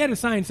knew, if he had a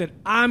sign that said,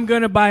 "I'm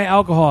gonna buy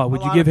alcohol," would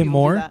a you lot give of him people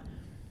do more? that.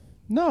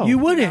 No, You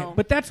wouldn't. No.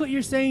 But that's what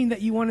you're saying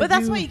that you want to But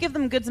that's do. why you give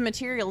them goods and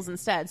materials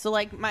instead. So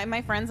like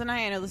my friends and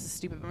I know this is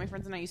stupid, but my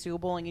friends and I used to go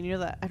bowling, and you know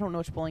that I don't know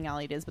which bowling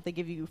alley it is, but they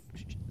give you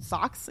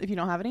socks if you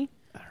don't have any.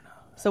 I don't know.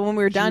 So when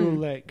we were done, Jewel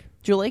Lake.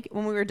 Jewel Lake,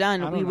 when we were I done,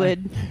 don't we know.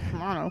 would. I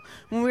don't know.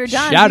 When we were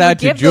done, Shout we would out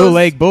to give Jewel those-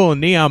 Lake Bowl and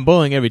Neon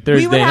Bowling every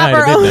Thursday We would have night.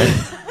 our I've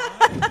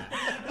been own. there.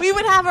 We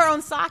would have have our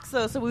own socks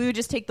though, so we would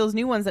just take those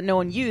new ones that no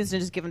one used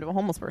and just give them to a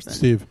homeless person.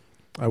 Steve,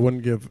 I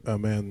wouldn't give a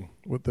man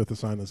with the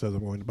sign that says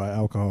I'm going to buy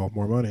alcohol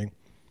more money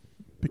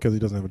because he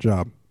doesn't have a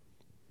job.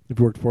 If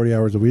he worked 40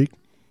 hours a week.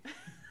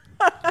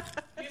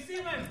 You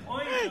see my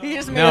point? He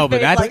just made No, a but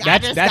face that's like, I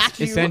just that's got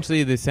you.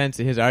 essentially the sense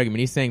of his argument.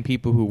 He's saying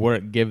people who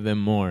work give them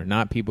more,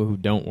 not people who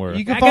don't work.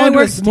 You can That fall guy into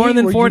a works state more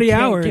than where you 40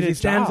 can't hours. get a He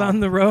stands job. on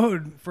the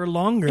road for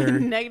longer.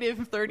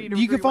 Negative 30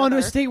 degree You can fall into a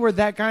weather. state where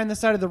that guy on the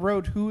side of the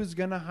road, who is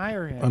going to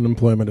hire him?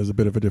 Unemployment is a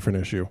bit of a different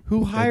issue.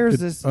 Who hires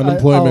this?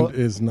 Unemployment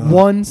is not.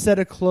 One set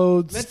of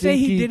clothes, Let's say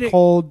he stinky, did it-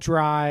 cold,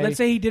 dry. Let's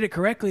say he did it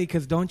correctly,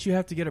 because don't you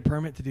have to get a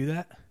permit to do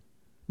that?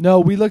 No,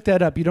 we looked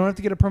that up. You don't have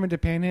to get a permit to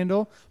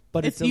panhandle,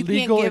 but it's You can't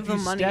illegal give if you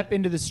them money. step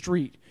into the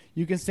street.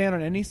 You can stand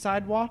on any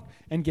sidewalk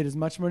and get as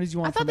much money as you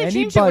want I thought from they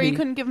anybody. changed it where you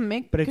couldn't give them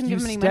but if you give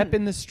them any step money.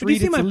 in the But do you street,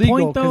 see it's my illegal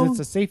point, though? because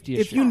it's a safety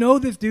issue. If you know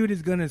this dude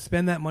is going to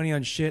spend that money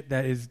on shit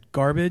that is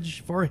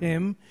garbage for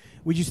him,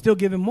 would you still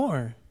give him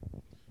more?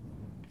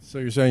 So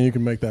you're saying you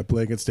can make that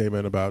blanket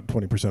statement about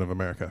 20% of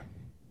America?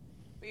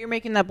 But you're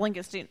making that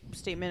blanket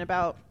statement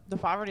about the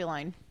poverty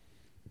line.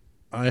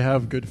 I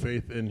have good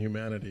faith in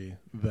humanity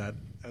that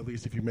at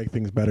least if you make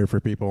things better for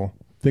people,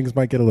 things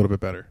might get a little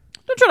bit better.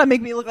 Don't try to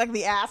make me look like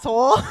the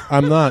asshole.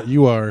 I'm not.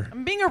 You are.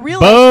 I'm being a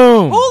realist.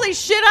 Boom! Holy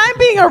shit, I'm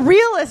being a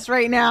realist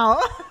right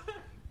now.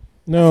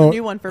 No.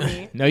 New one for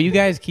me. No, you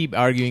guys keep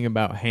arguing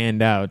about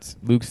handouts.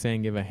 Luke's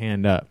saying give a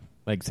hand up,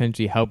 like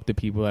essentially help the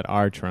people that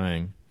are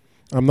trying.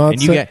 I'm not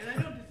And you saying.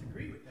 get,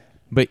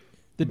 but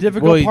the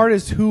difficult well, part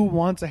is who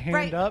wants a hand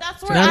Right, up.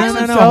 that's where no, I no, was no,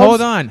 no. themselves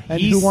Hold on. and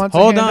He's, who wants a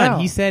hold hand on.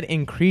 out. He said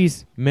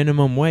increase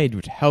minimum wage,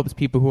 which helps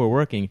people who are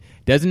working.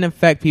 Doesn't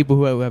affect people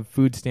who have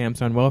food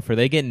stamps on welfare.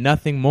 They get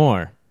nothing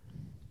more.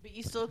 But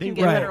you still They can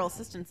get will. federal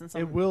assistance in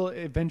some. It will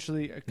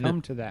eventually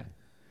come to that.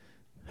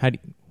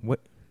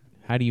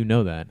 How do you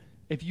know that?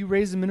 If you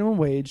raise the minimum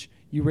wage,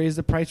 you raise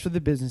the price for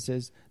the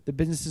businesses. The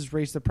businesses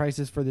raise the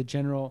prices for the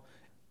general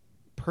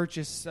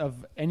purchase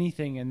of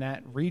anything in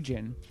that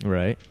region,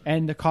 Right.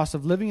 and the cost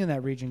of living in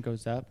that region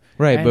goes up.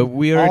 Right, And but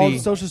we all already the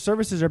social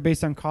services are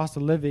based on cost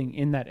of living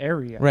in that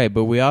area. right,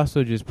 but we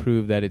also just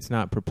proved that it's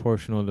not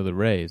proportional to the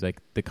raise.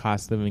 Like the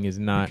cost of living is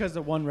not. Because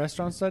of one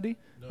restaurant study.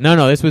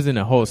 No, this was in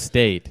a whole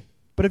state.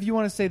 But if you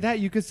want to say that,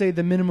 you could say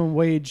the minimum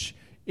wage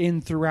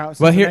in throughout.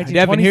 Well, since here, the 1920s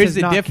Devin, here's has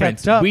the not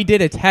difference. kept up. We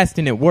did a test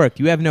and it worked.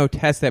 You have no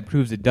test that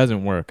proves it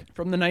doesn't work.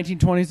 From the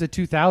 1920s to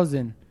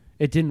 2000,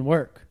 it didn't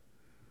work.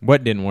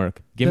 What didn't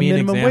work? Give the me an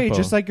minimum example. wage,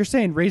 just like you're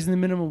saying, raising the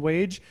minimum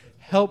wage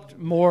helped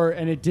more,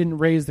 and it didn't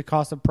raise the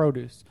cost of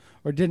produce,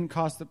 or didn't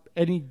cost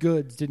any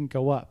goods didn't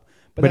go up.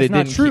 But that's it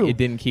not didn't true. it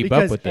didn't keep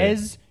because up with it.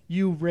 as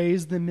you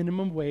raise the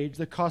minimum wage,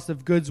 the cost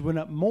of goods went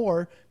up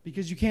more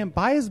because you can't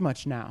buy as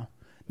much now.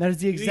 That is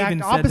the exact even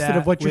said opposite that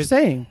of what you're with-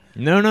 saying.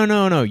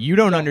 No. You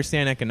don't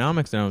understand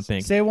economics, I don't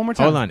think. Say it one more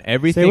time. Hold on.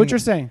 Everything. Say what you're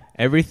saying.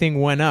 Everything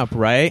went up,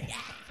 right?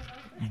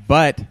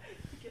 But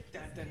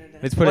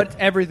let's put it.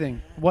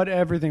 What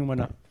everything went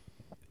up.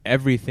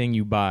 Everything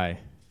you buy,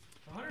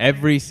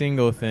 every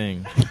single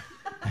thing,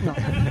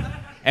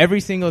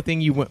 every single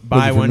thing you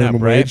buy it for went up,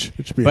 minimum right? wage?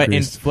 It should be But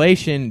increased.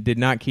 inflation did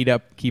not keep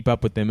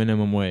up with the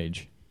minimum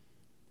wage.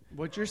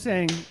 What you're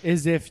saying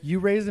is if you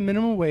raise the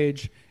minimum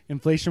wage,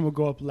 inflation will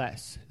go up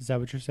less. Is that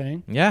what you're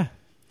saying? Yeah.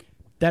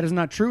 That is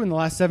not true in the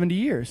last 70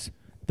 years.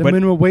 The But-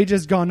 minimum wage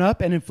has gone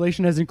up and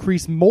inflation has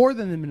increased more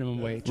than the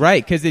minimum wage.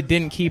 Right, because it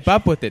didn't keep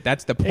up with it.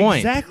 That's the point.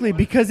 Exactly,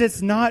 because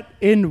it's not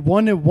in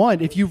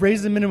 1-to-1. If you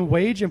raise the minimum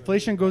wage,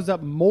 inflation goes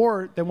up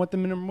more than what the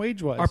minimum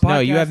wage was. Our No,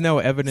 you podcast- have no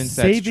evidence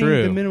that's Saving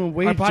true. the minimum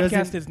wage Our podcast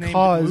doesn't is named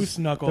cause Moose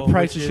Knuckle, the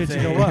price of which shit is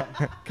to a go up.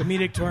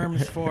 comedic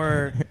terms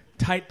for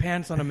tight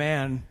pants on a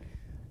man.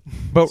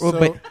 but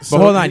So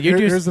hold on.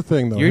 here's the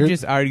thing, though. You're Here-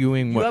 just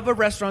arguing You what. have a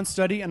restaurant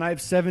study, and I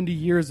have 70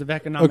 years of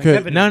economic Okay.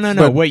 evidence. No.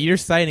 But- What you're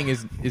citing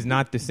is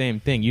not the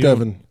same thing. You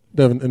don't-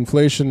 Devin,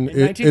 inflation.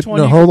 In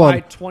 1920, no, you hold could on. buy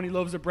 20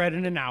 loaves of bread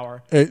in an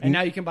hour, It- and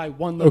now you can buy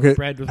one loaf Okay, of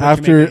bread with what you make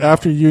in after an hour.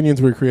 after unions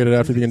were created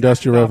after the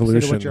Industrial Exactly the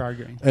opposite of Revolution. what you're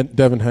arguing. And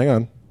Devin,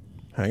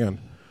 hang on.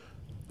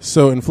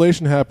 So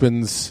inflation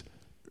happens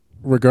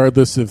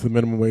regardless if the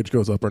minimum wage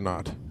goes up or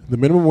not. The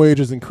minimum wage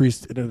is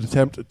increased in an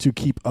attempt to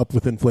keep up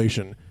with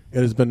inflation. It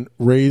has been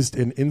raised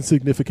in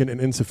insignificant and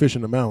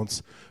insufficient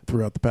amounts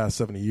throughout the past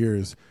 70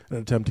 years in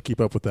an attempt to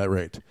keep up with that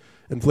rate.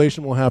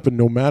 Inflation will happen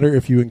no matter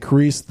if you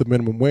increase the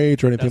minimum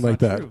wage or anything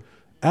That's like not that. true.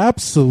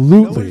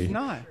 Absolutely. No, it's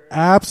not.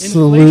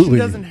 Absolutely. Inflation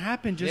doesn't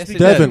happen just Yes, it because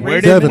does. you Devin, Where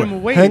raise did the Devin,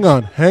 minimum wage.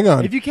 hang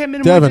on. If you can't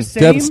minimum Devin, wage the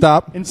Devin, same,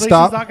 stop, inflation's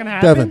stop. not gonna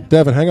happen.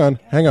 Devin, hang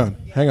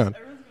on.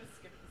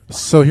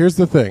 So here's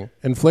the thing.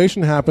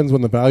 Inflation happens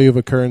when the value of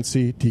a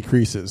currency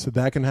decreases.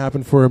 That can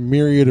happen for a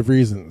myriad of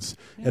reasons.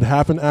 It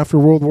happened after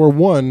World War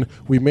I.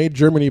 We made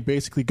Germany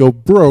basically go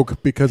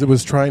broke because it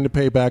was trying to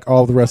pay back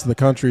all the rest of the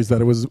countries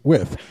that it was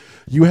with.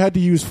 You had to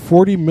use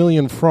 40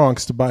 million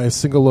francs to buy a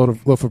single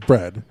loaf of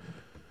bread.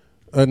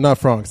 Not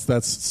francs,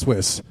 that's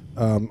Swiss.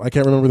 I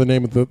can't remember the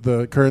name of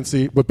the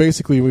currency, but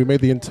basically we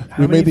made the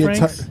How many entire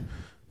francs?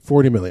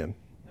 40 million.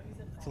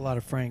 That's a lot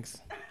of francs.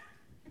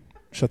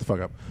 Shut the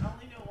fuck up.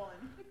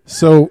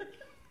 So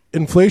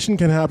inflation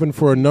can happen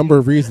for a number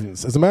of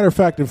reasons. As a matter of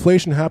fact,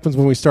 inflation happens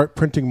when we start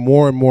printing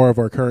more and more of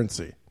our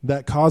currency.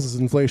 That causes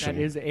inflation.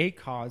 That is a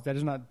cause. That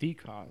is not the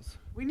cause.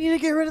 We need to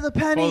get rid of the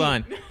penny. Hold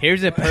on.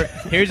 Here's a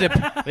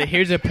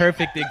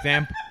perfect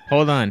example.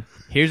 Hold on.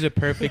 Here's a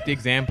perfect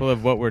example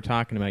of what we're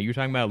talking about. You're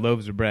talking about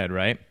loaves of bread,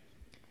 right?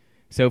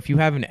 So if you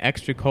have an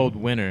extra cold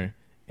winter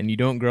and you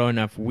don't grow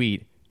enough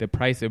wheat, the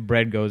price of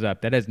bread goes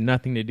up. That has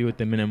nothing to do with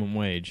the minimum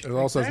wage. It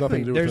also has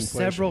nothing to do with There's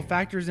inflation. several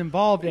factors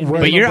involved, and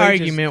Right. But your minimum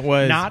wage is argument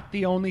was- not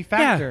the only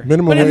factor.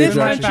 Minimum But in wage this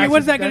actually- country,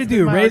 what's that going to That's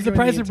do? been my Raise the argument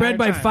price the of bread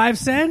by entire time. 5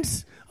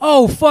 cents?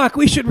 Oh, fuck,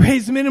 we should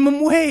raise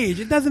minimum wage.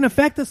 It doesn't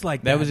affect us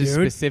like that, That was a dude.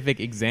 specific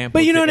example.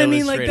 But you know to what I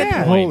mean? Like, illustrate a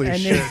that- point. Holy and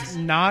shit. it's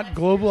not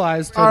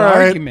globalized to All the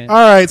right, argument. all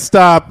right,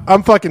 stop.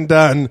 I'm fucking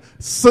done.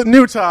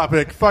 New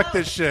topic. Fuck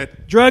this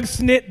shit. Drug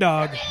snit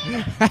dog.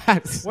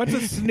 What's a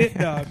snit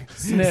dog?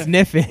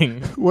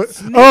 Sniffing.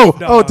 What?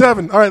 dog. Oh,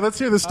 Devin. All right, let's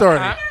hear the story.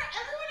 Everyone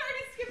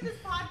already skipped this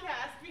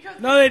podcast because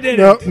No, they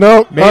didn't.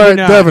 No. Maybe All right,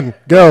 not. Devin,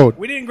 go.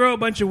 We didn't grow a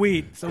bunch of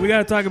wheat, so we got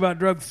to talk about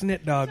drug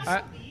snit dogs.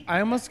 I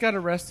almost got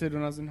arrested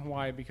when I was in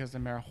Hawaii because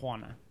of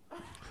marijuana.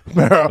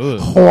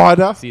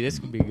 Marijuana. See, this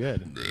could be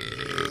good.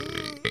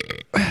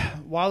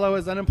 While I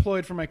was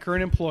unemployed from my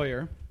current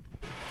employer,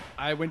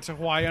 I went to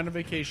Hawaii on a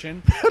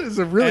vacation. That is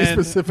a really and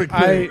specific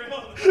thing.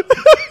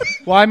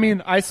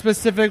 I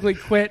specifically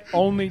quit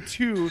only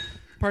to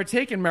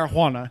partake in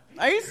marijuana.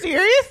 Are you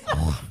serious?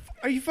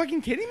 Are you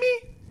fucking kidding me?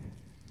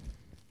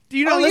 Do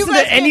you Oh, not you listen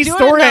guys to any can't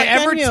do it story I now, can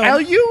ever you?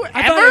 tell you? I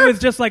ever? thought it was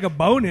just like a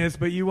bonus,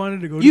 but you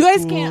wanted to go to You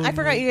guys school. can't. I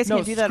forgot you guys No,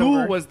 can't do that school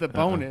over. was the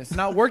bonus.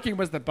 Not working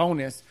was the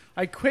bonus.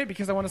 I quit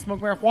because I want to smoke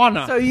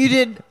marijuana. So you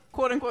did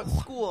quote unquote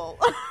school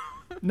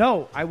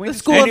no, I went The to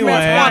school of school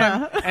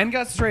marijuana. and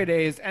got straight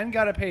A's and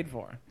got it paid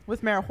for.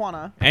 with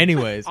marijuana.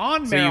 Anyways,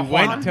 On so you marijuana.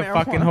 went On to marijuana.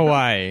 fucking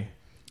Hawaii.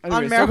 Anyway, On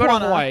so I go to marijuana.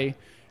 Hawaii,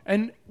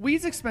 and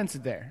weed's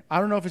expensive there. I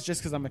don't know if it's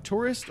just because I'm a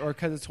tourist or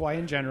because it's Hawaii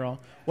in general.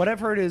 What I've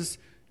heard is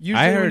usually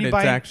I when heard you it's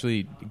buy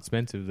actually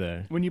expensive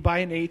there. when you buy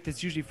an eighth,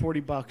 it's usually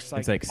 $40. Like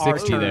It's like our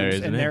 60 there, terms,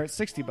 isn't and it? there it's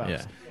 $60.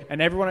 Yeah.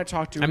 And everyone I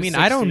talked to, I was mean,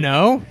 60. I don't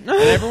know. And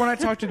everyone I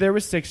talked to there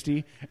was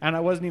 60, and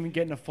I wasn't even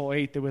getting a full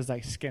eighth. It was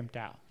like skimped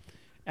out.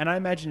 And I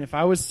imagine if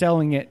I was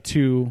selling it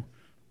to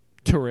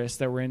tourists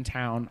that were in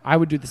town, I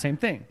would do the same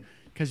thing.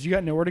 Because you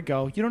got nowhere to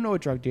go. You don't know a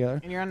drug dealer.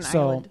 And you're on an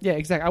so, island. Yeah,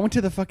 exactly. I went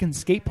to the fucking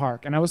skate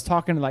park, and I was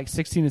talking to like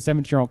 16 and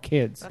 17-year-old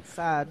kids. That's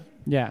sad.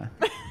 Yeah.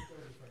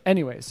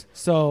 Anyways,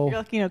 so You're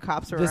lucky no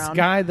cops are this around.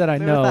 guy that I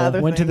There was know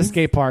other went to the things.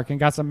 skate park and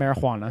got some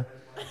marijuana.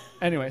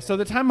 Anyway, so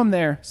the time I'm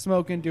there,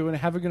 smoking, doing,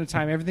 having a good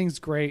time, everything's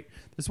great.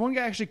 This one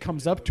guy actually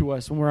comes up to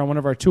us when we're on one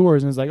of our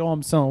tours and is like, "Oh,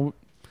 I'm selling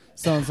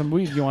some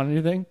weed. You want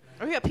anything?"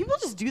 Oh yeah, people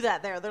just do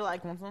that there. They're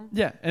like, want some?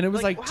 Yeah, and it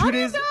was like how 2 do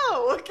you days.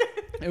 know?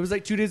 It was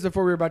like 2 days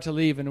before we were about to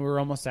leave, and we were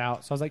almost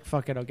out. So I was like,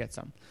 "Fuck it, I'll get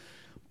some."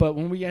 But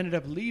when we ended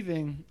up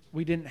leaving,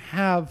 we didn't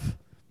have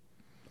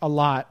a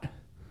lot.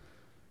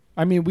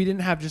 I mean, we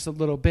didn't have just a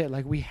little bit.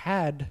 Like we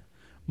had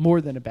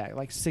more than a bag,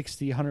 like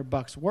 $60,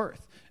 $100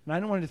 worth. And I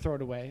didn't want to throw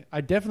it away.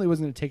 I definitely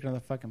wasn't going to take it on the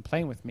fucking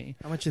plane with me.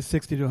 How much is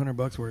 60 to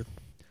 $100 worth?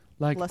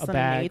 Like Less a than an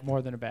bag, eighth?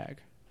 more than a bag.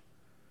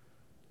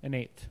 An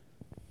eighth.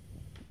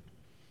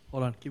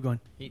 Hold on, keep going.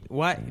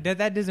 Why?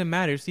 That doesn't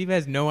matter. Steve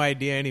has no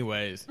idea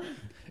anyways.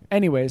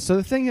 Anyway, so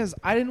the thing is,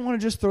 I didn't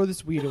want to just throw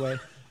this weed away.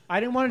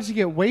 I didn't want it to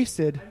get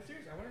wasted.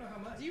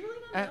 Do you really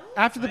not know?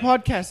 After the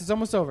podcast, it's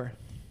almost over.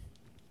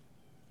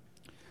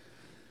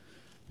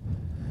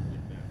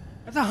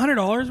 That's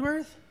 $100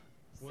 worth?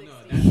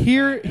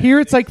 Here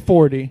it's like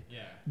 40.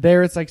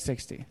 There it's like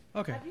 60.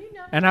 Okay.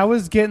 And I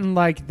was getting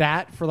like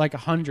that for like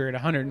 100,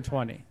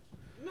 120.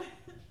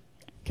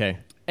 Okay.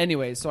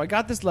 Anyway, so I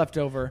got this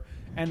leftover,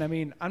 and I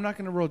mean, I'm not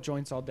going to roll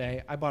joints all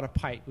day. I bought a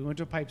pipe. We went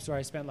to a pipe store.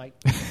 I spent like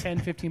 10,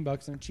 15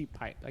 bucks on a cheap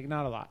pipe, like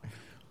not a lot.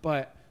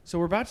 But so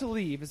we're about to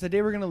leave. It's the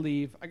day we're going to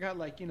leave. I got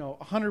like,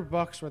 $100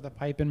 worth of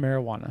pipe and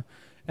marijuana,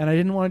 and I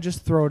didn't want to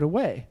just throw it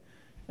away.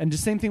 And the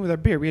same thing with our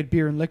beer. We had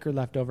beer and liquor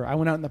left over. I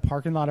went out in the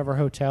parking lot of our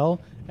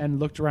hotel and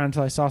looked around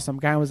until I saw some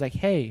guy and was like,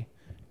 "Hey,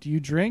 do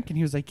you drink?" And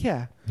he was like,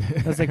 "Yeah."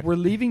 I was like, "We're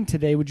leaving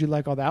today. Would you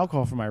like all the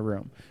alcohol from my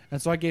room?"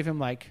 And so I gave him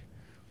like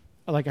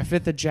a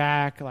fifth of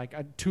Jack, like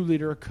a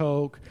 2-liter of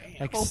Coke,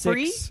 like Oh, 6.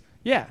 free?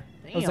 Yeah.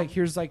 I was Damn. like,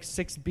 "Here's like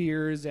 6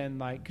 beers and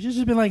like Could you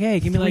just been like, hey,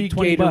 give me like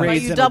 3 $20? Gatorades.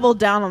 But you and doubled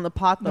down on the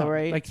pot though, no,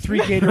 right? like 3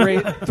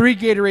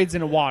 Gatorades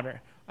and a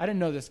water." I didn't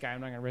know this guy.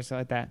 I'm not gonna risk it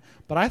like that.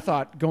 But I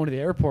thought going to the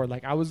airport,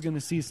 like I was gonna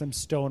see some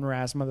stoner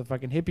ass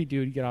motherfucking hippie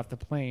dude get off the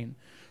plane.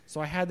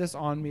 So I had this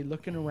on me,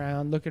 looking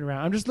around.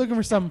 I'm just looking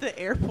for some. the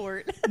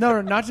airport.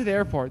 No, not to the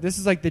airport. This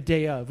is like the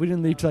day of. We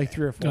didn't leave till like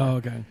 3 or 4. Oh,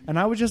 okay. And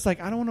I was just like,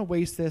 I don't want to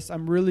waste this.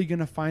 I'm really going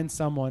to find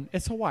someone.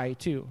 It's Hawaii,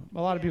 too.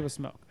 A lot of people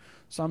smoke.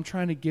 So I'm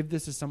trying to give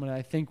this to someone that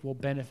I think will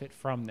benefit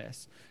from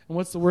this. And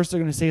what's the worst they're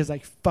going to say is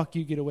like, "Fuck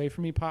you, get away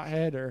from me,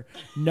 pothead," or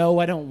 "No,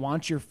 I don't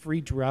want your free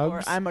Or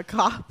drugs." I'm a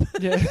cop.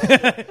 Yeah.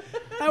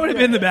 That would have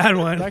been the bad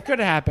one. That could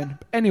have happened.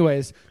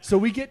 Anyways, so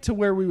we get to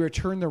where we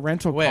return the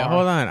rental Wait, car.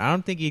 hold on. I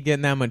don't think he'd get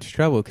in that much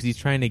trouble because he's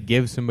trying to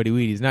give somebody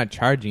weed. He's not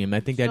charging him. I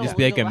think that'd Still just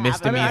be like a illegal to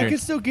have it. I mean, misdemeanor. I could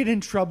still get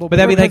in trouble. But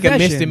that'd be like a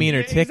possession.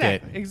 misdemeanor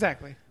ticket.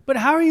 Exactly. But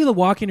how are you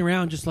walking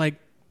around just like,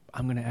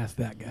 I'm going to ask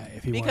that guy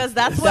if he Because wants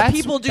that's this. what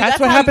people do. That's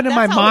That's what how happened in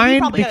my that's how he mind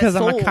probably got because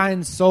it I'm a sold.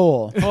 kind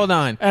soul. Hold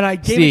on. And I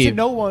gave Steve. it to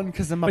no one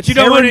because I'm a But you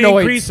don't want to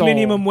paranoid increase soul.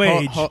 minimum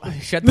wage.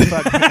 Shut the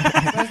fuck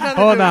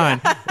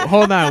up.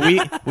 Hold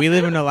on. We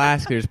live in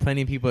Alaska. There's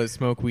plenty of people that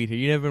smoke weed here.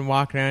 You never been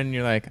walking around and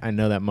you're like, I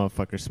know that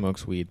motherfucker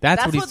smokes weed.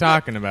 That's what he's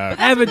talking about.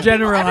 I have a Everyone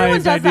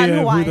generalized does that in idea of who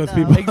Hawaii, those though.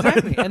 people are.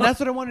 Exactly. And that's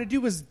what I wanted to do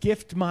was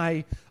gift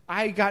my.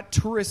 I got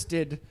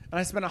touristed and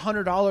I spent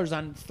 $100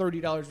 on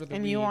 $30 worth of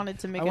And weed. you wanted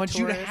to make I a want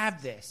you to tourist.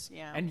 have this.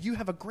 Yeah. And you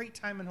have a great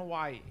time in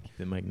Hawaii.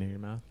 The mic near your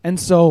mouth. And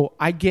so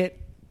I get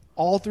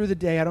all through the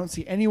day. I don't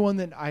see anyone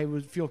that I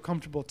would feel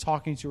comfortable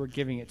talking to or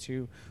giving it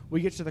to.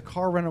 We get to the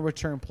car rental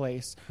return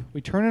place.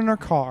 We turn in our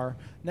car.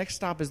 Next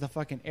stop is the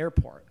fucking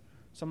airport.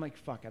 So I'm like,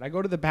 fuck it. I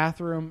go to the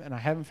bathroom and I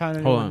haven't found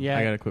anyone Hold on. yet.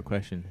 I got a quick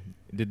question.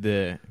 Did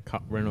the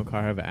rental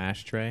car have an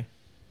ashtray?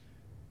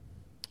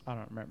 I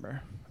don't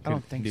remember. I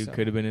don't think Dude, so.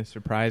 could have been a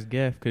surprise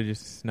gift. Could have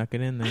just snuck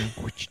it in there.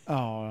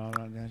 Oh,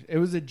 no. It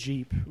was a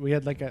Jeep. We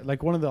had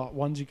like one of the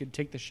ones you could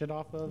take the shit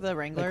off of. The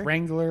Wrangler? Like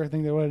Wrangler, I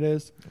think that's what it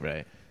is.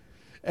 Right.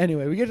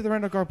 Anyway, we get to the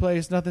rental car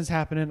place. Nothing's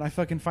happening. I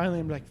fucking finally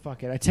am like,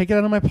 fuck it. I take it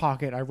out of my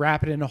pocket. I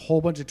wrap it in a whole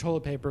bunch of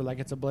toilet paper like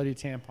it's a bloody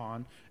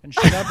tampon and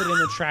shove it in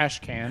the trash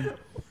can.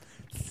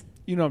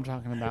 You know what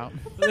I'm talking about.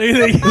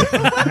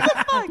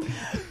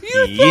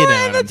 You throw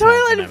it in the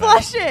toilet and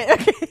flush it.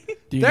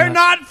 Okay. They're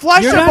not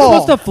flushable. You're not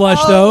supposed to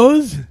flush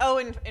those. Oh,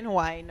 in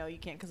Hawaii, no, you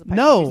can't because of pipe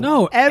No. disease.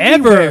 No,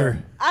 Everywhere.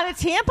 ever. On a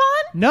tampon?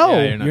 No.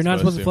 Yeah, You're not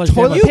supposed to flush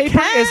Toilet tampons. paper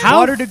can. is How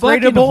water fucking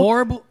degradable.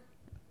 horrible.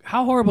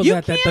 How horrible is You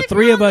that the can't if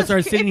three you're of on us the- are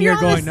if sitting you're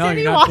here on the going, no,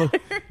 city you're not water.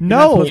 supposed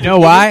No. You know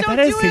why? Don't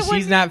That is do it Because when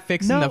she's you- not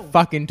fixing the No.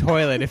 fucking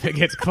toilet if it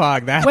gets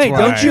clogged. That's Wait, why.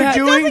 don't you have- It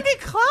doing- doesn't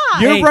get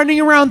clogged. You're Hey. running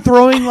around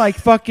throwing like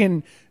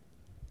fucking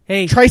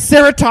Hey,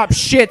 Triceratops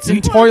shits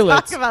in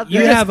toilets. Talk about You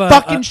this. Just have a-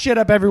 fucking shit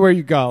up everywhere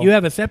you go. you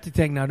have a septic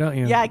tank now, don't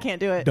you? Yeah, I can't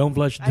do it. Don't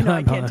flush. I know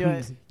I can't do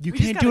tampons. it. You We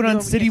can't just do it gotta on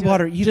we city can't do it.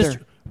 water either. Just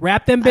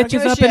wrap them I don't bitches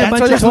give a up shit. in a That's bunch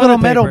why of there's a toilet little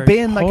metal paper.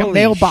 bin like a Holy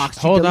mailbox.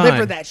 You hold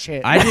deliver on. that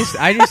shit.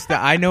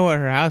 I know what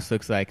her house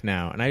looks like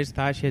now, and I just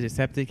thought she has a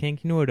septic tank.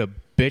 You know what a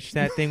bitch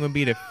that thing would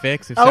be to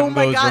fix if Oh something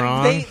my goes god!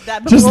 wrong?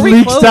 That Just before we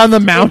leaks closed, down the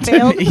it mountain.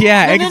 failed.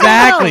 Yeah, No, no, no,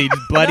 exactly. no.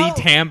 Just bloody No.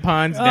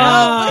 tampons No,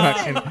 down.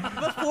 listen.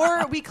 Fucking-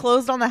 Before we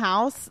closed on the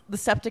house, the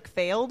septic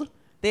failed.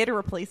 They had to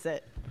replace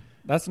it,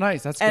 That's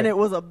nice. That's and good. it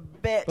was a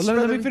bitch. But for let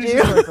me them finish to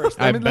the do. story first.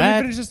 I Let me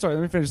bet. finish the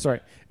story.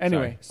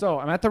 Anyway, Sorry. so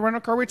I'm at the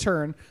rental car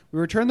return. We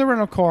return the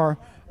rental car.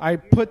 I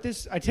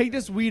take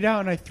this weed out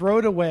and I throw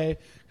it away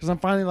because I'm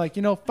finally like,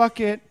 fuck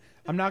it.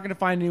 I'm not going to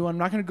find anyone. I'm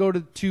not going to go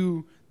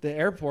to the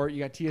airport.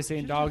 You got TSA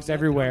and dogs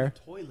everywhere.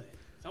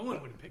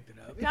 Someone would have picked it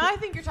up. Now I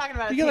think you're talking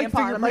about a You get like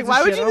tampon. I'm like, fingerprints why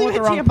and would shit. you I don't leave a want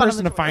the wrong tampon on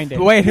person the to find it.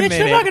 Wait a Bitch, minute.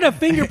 you're not gonna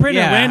fingerprint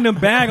Yeah. a random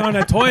bag on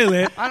a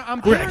toilet.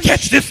 I'm We're gonna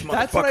catch this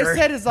That's what I motherfucker.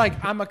 said. Is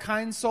like I'm a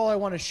kind soul. I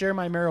want to share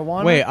my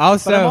marijuana. Wait,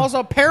 also- but I'm also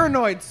a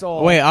paranoid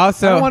soul. Wait,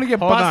 also, I don't want to get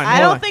hold busted. on, I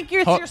hold don't on. think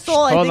it's Hold- your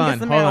soul. I hold think on,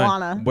 it's the hold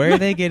on. marijuana. Where are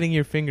they getting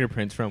your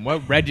fingerprints from?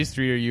 What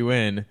registry are you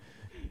in?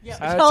 Tell us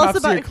top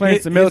about secret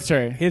clearance, the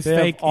military. His They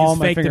have fake, all his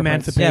my fake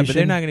fingerprints. emancipation. Yeah, but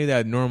they're not gonna do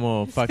that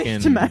normal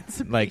fucking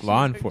emancipation, like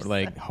law what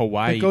enforcement, you're like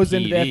Hawaii. It goes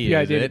into the PD,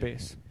 FBI is it?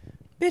 database.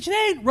 Bitch, they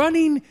ain't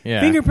running Yeah.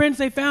 fingerprints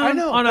they I found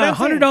know, on but a I'm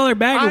saying, $100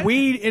 bag of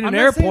weed in an I'm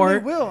not saying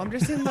airport. they will. I'm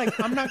just saying, like,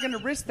 I'm not going to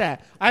risk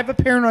that. I have a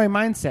paranoid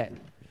mindset.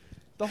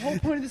 The whole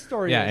point of the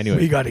story Yeah, is... anyway.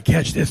 We got to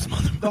catch this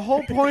motherfucker. The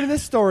whole point of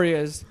this story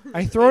is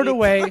I throw it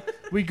away,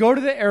 we go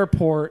to the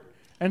airport,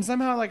 and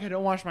somehow, like, I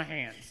don't wash my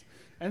hands.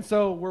 And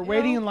so we're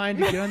waiting in line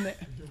to get on the...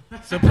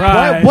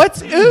 Surprise!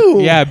 What's ooh?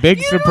 Yeah,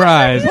 big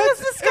surprise. That's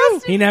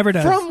disgusting. He never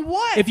does. From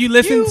what? If you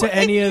listen to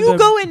any if of you the,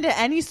 go into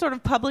any sort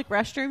of public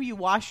restroom, you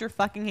wash your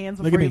fucking hands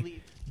look before at you me.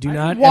 leave. Do I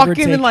not walk ever in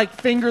take, and, like,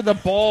 finger the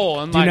bowl.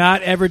 And, do like,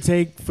 not ever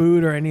take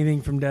food or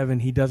anything from Devin.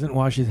 He doesn't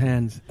wash his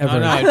hands ever.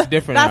 No, it's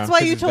different. That's now, why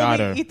 'cause you his told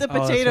daughter. me eat the Oh,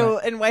 that's potato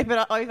and wipe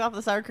off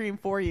the sour cream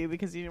for you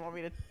because you didn't want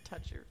me to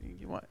touch your.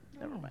 You want?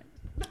 Never mind.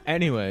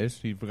 Anyways,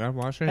 you forgot to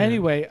wash your hands.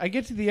 Anyway, I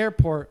get to the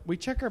airport. We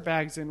check our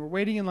bags in. We're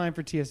waiting in line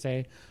for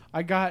TSA.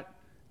 I got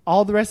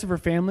all the rest of her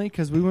family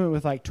because we went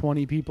with like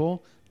 20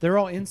 people. They're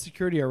all in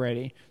security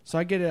already. So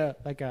I get a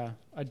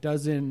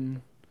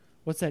dozen.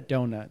 What's that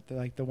donut?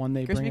 Like the one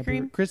they bring Krispy up.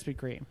 Kreme? Krispy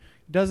Kreme.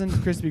 Dozen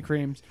Krispy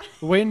Kremes.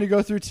 We're waiting to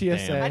go through TSA.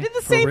 Damn. I did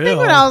the For same real. thing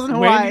when I was in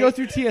Waiting Hawaii. to go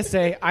through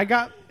TSA. I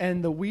got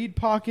and the weed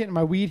pocket and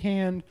my weed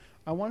hand.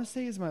 I want to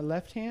say is my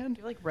left hand.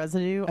 You like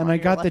residue And on I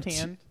your got left the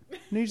hand.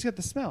 No, you just got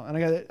the smell, and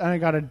I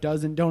got a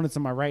dozen donuts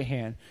in my right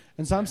hand,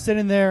 and so I'm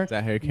sitting there, Is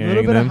that how you're a little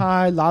carrying bit them? of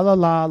high, la la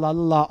la la la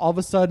la. All of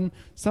a sudden,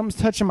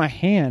 something's touching my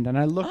hand, and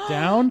I look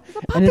down,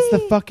 a and it's the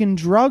puppy. fucking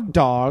drug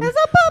dog It's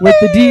a puppy. with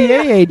the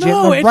DEA agent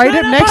No, it's right not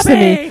up a next to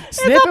me, puppy.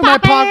 sniffing my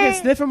puppy. pocket,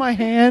 sniffing my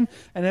hand,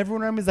 and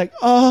everyone around me is like,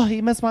 "Oh, he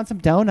must want some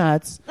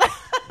donuts."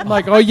 I'm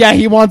like, "Oh yeah,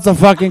 he wants a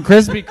fucking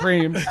Krispy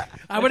Kreme."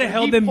 I would have He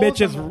held them pulls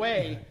bitches.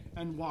 away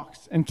and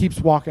walks and keeps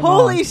walking.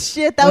 Holy on.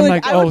 shit! That I'm would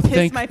like, I would oh, piss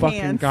thank my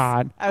fucking pants.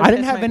 God. I I would didn't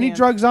piss have my any pants.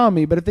 drugs on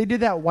me, but if they did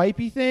that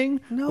wipey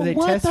thing, No, where they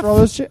what test the for all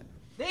those shit.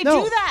 They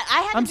No. do that.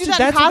 I had I'm to do just,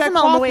 that in that's what that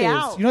Cozumel on the cloth way is.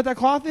 out. You know what that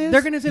cloth is?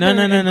 They're gonna sit No, there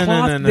no, and no, no,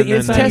 cloth no, no, the no, no,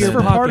 inside no, of test your for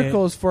pocket.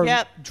 particles for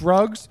Yep.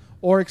 drugs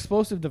or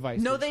explosive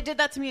devices. No, they did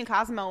that to me in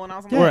Cozumel when I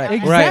was on Yeah, the Right,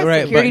 exactly.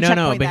 right. security But no.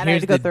 checkpoint But that I had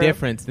here's to go the through.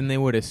 difference. Then they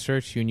would have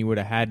searched you, and you would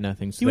have had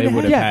nothing. So You they would've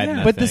would have had- had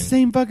nothing. But the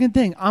same fucking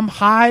thing. I'm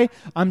high.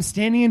 I'm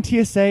standing in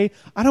TSA.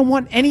 I don't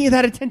want any of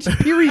that attention.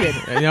 Period.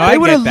 No, I They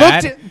would have get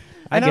looked that. at,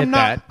 I and get I'm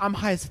not. that. I'm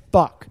high as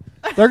fuck.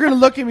 They're gonna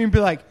look at me and be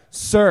like,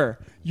 "Sir,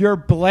 you're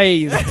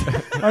blazed."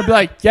 I'd be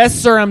like, "Yes,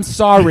 sir. I'm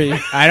sorry.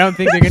 I don't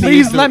think they're going to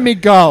Please let me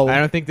go." I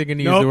don't think they're going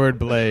to use Nope. the word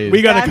blaze.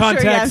 We got to Yeah, I'm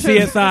sure- contact yeah, I'm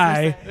sure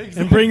CSI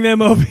and bring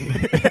them over.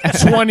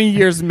 20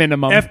 years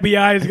minimum.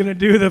 FBI is going to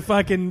do the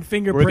fucking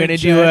fingerprint We're going to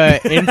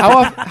check. do a.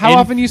 How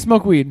often you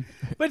smoke weed?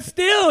 But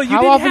still, you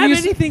How didn't often have you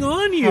s- anything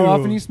on you. How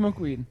often you smoke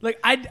weed? Like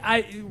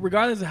I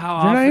regardless of how You're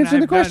often not answering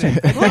I've the question. done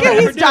it, I Look don't at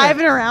ever he's do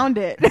diving it. around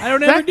it. I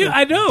don't ever do.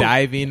 I know.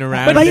 diving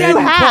around. But it. you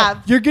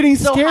have. You're getting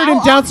So scared how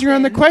and bouncing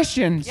around the often?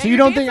 question. Yeah, So you you're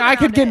don't think dancing I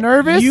could around get it.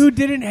 nervous? You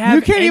didn't have.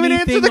 You can't even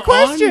answer anything the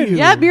question. on you.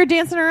 Yep, you're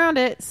dancing around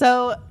it.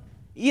 So,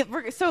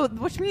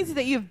 which means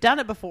that you've done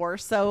it before.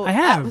 So I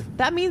have.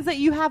 That means that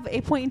you have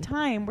a point in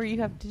time where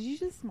you have. Did you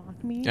just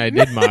mock me? I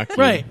did mock you.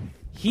 Right.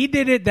 He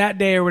did it that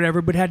day or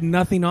whatever, but had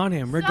nothing on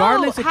him.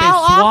 Regardless if they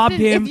how swabbed often-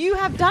 him, if you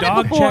have done it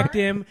dog before- checked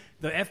him,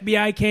 the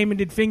FBI came and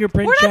did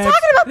fingerprint We're not checks.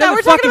 talking about It that. doesn't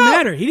We're talking fucking about-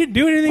 matter. He didn't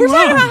do anything We're wrong.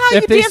 talking about how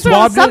If you they dance around the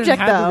swabbed it and subject,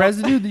 had the though.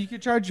 residue, then you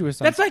could charge you with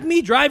something. That's like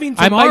me driving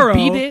I tomorrow.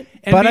 might beat it,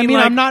 and but I being mean,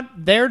 like, I'm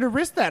not there to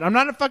risk that. I'm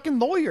not a fucking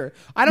lawyer.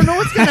 I don't know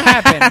what's gonna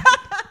happen.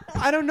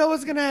 I don't know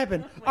what's gonna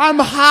happen. I'm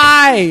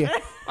high.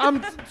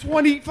 I'm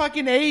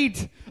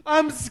 28.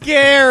 I'm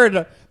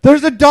scared.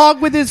 There's a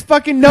dog with his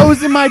fucking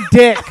nose in my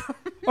dick.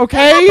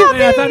 Okay?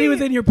 Wait, I thought he was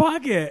in your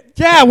pocket.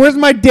 Yeah, where's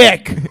my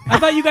dick? I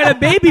thought you got a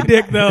baby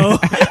dick though.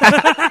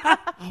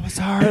 Oh, it's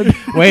hard.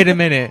 Wait a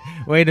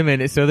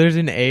minute. So there's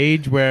an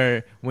age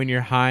where when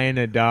you're high and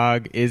a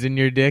dog is in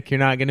your dick, you're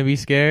not going to be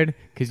scared?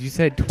 Because you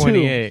said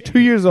 28. 2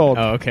 years old.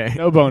 Oh, okay.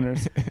 No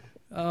boners.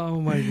 Oh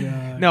my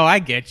god. No, I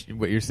get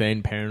what you're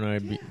saying,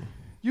 paranoid.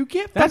 You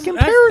get That's, fucking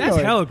that's, paranoid.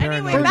 that's hella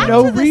Anyway, paranoid. For back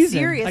no to the reason.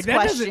 serious Like that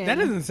question.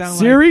 doesn't sound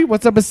Siri?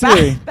 What's up with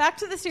Siri? Back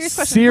to the serious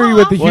question. Siri How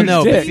with the often Well, huge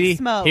no, dick. but do you see,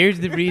 smoke? here's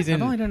the I've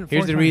reason. only done it 4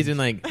 Here's the times. reason,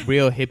 like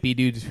real hippie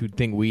dudes who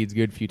think weed's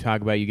good for you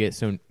talk about you get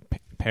so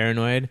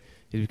paranoid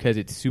is because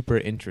it's super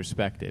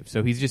introspective.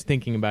 So he's just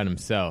thinking about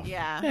himself.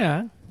 Yeah.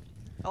 Yeah.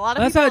 A lot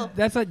of That's people. how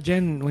that's what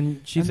Jen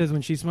when she says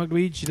when she smoked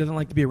weed she doesn't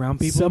like to be around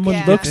people. Someone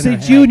Yeah. looks In her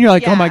at you head. and you're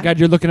like, Yeah. oh my God,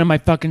 you're looking at my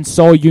fucking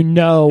soul. You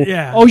know.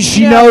 Yeah. Oh,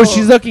 she No. knows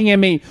she's looking at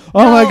me.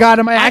 Oh No. my God,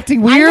 am I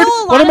acting I weird? know a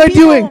lot What am of I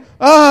people- doing?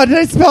 Oh, did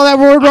I spell that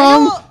word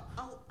wrong?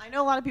 I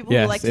know a lot of people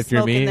Yes, who like to if you're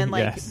smoke me, and then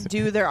like yes.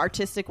 do their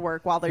artistic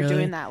work while they're Really?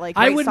 doing that, like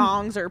I write wouldn't-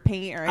 songs or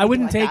paint or anything I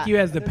wouldn't like take that. you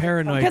as the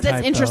paranoid because type,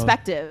 it's though.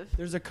 introspective.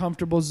 There's a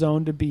comfortable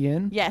zone to be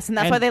in. Yes, and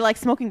that's And why they like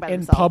smoking by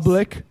In themselves.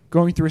 public,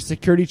 going through a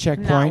security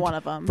checkpoint one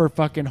of 'em. for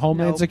fucking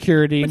Homeland Nope.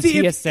 Security But and see,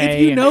 if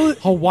TSA you and know-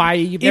 Hawaii.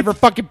 You've if- never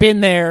fucking been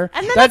there.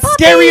 And then That's a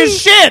puppy! scary as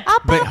shit. A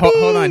But puppy!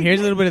 hold on,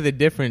 here's a little bit of the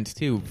difference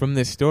too. From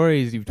the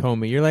stories you've told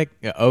me, you're like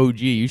a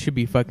OG. You should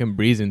be fucking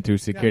breezing through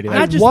security. Not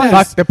Like, just was.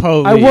 fuck the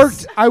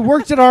police. I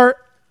worked at our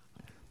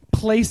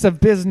place of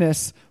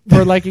business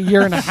for like a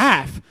year and a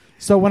half.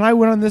 So when I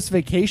went on this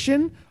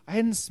vacation, I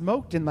hadn't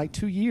smoked in like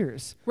 2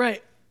 years.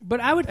 Right. But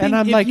I would think And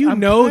I'm if like, you I'm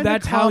know kinda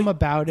that's how calm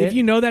about if it.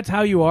 you know that's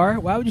how you are,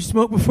 why would you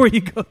smoke before you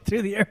go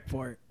through the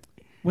airport?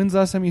 When's the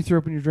last time you threw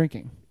up when you're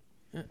drinking?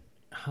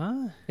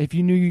 Huh? If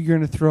you knew you were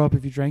going to throw up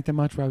if you drank that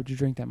much, why would you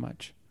drink that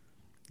much?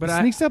 But it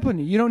I sneaks up on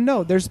you. You don't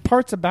know. There's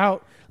parts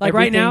about like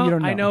right everything now, you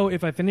don't I know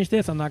if I finish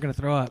this, I'm not going to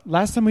throw up.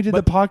 Last time we did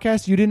But- the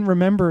podcast, you didn't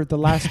remember the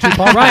last two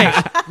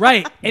podcasts.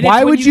 Right. And Why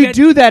it's when would you get-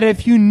 do that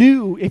if you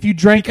knew if you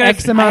drank Because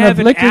X amount I have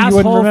of liquor an you wouldn't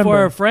asshole remember?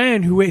 for a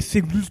friend who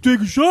said, "Let's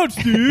take a shot,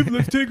 Steve.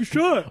 Let's take a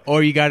shot."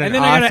 or you got And an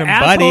then I got awesome an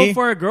asshole buddy.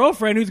 for a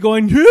girlfriend who's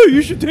going, "Yeah,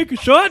 you should take a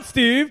shot,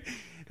 Steve."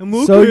 I'm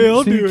okay. so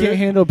I'll so do you can't it.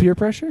 handle peer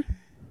pressure?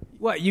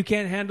 What? You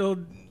can't handle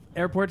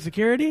airport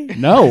security?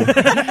 No.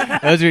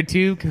 Those are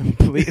two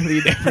completely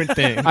different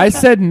things. I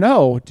said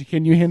no.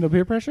 Can you handle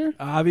peer pressure?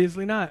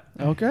 Obviously not.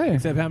 Okay.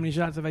 Except how many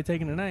shots have I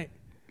taken tonight?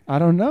 I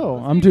don't know.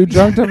 I'm too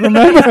drunk to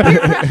remember.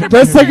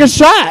 Let's take a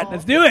shot.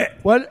 Let's do it.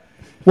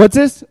 What's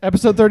this?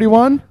 Episode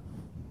 31?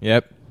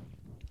 Yep.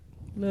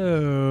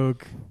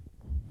 Luke.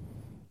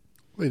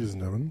 Ladies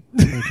and gentlemen,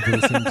 thank you for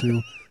listening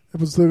to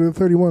episode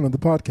 31 of the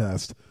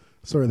podcast.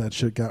 Sorry that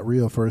shit got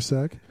real for a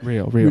sec.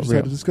 Real, We just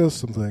had to discuss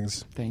some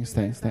things. Thanks.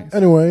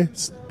 Anyway,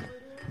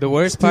 The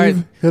worst part.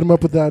 Steve, hit him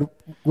up with that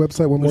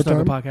website one more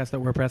time.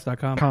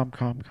 Podcast.wordpress.com.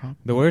 Calm.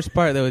 The worst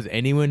part though is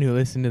anyone who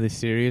listened to the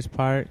serious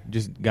part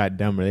just got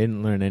dumber. They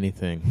didn't learn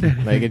anything.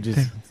 Like it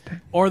just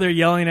Or they're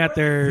yelling at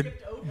their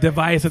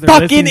device that they're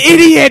fucking listening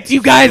to. idiots.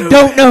 You guys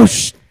don't know.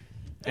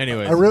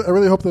 Anyways, I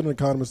really hope that an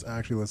economist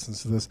actually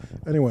listens to this.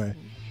 Anyway,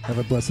 have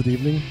a blessed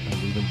evening and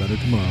an even better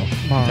tomorrow.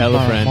 Tell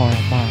a friend.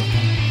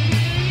 Tomorrow.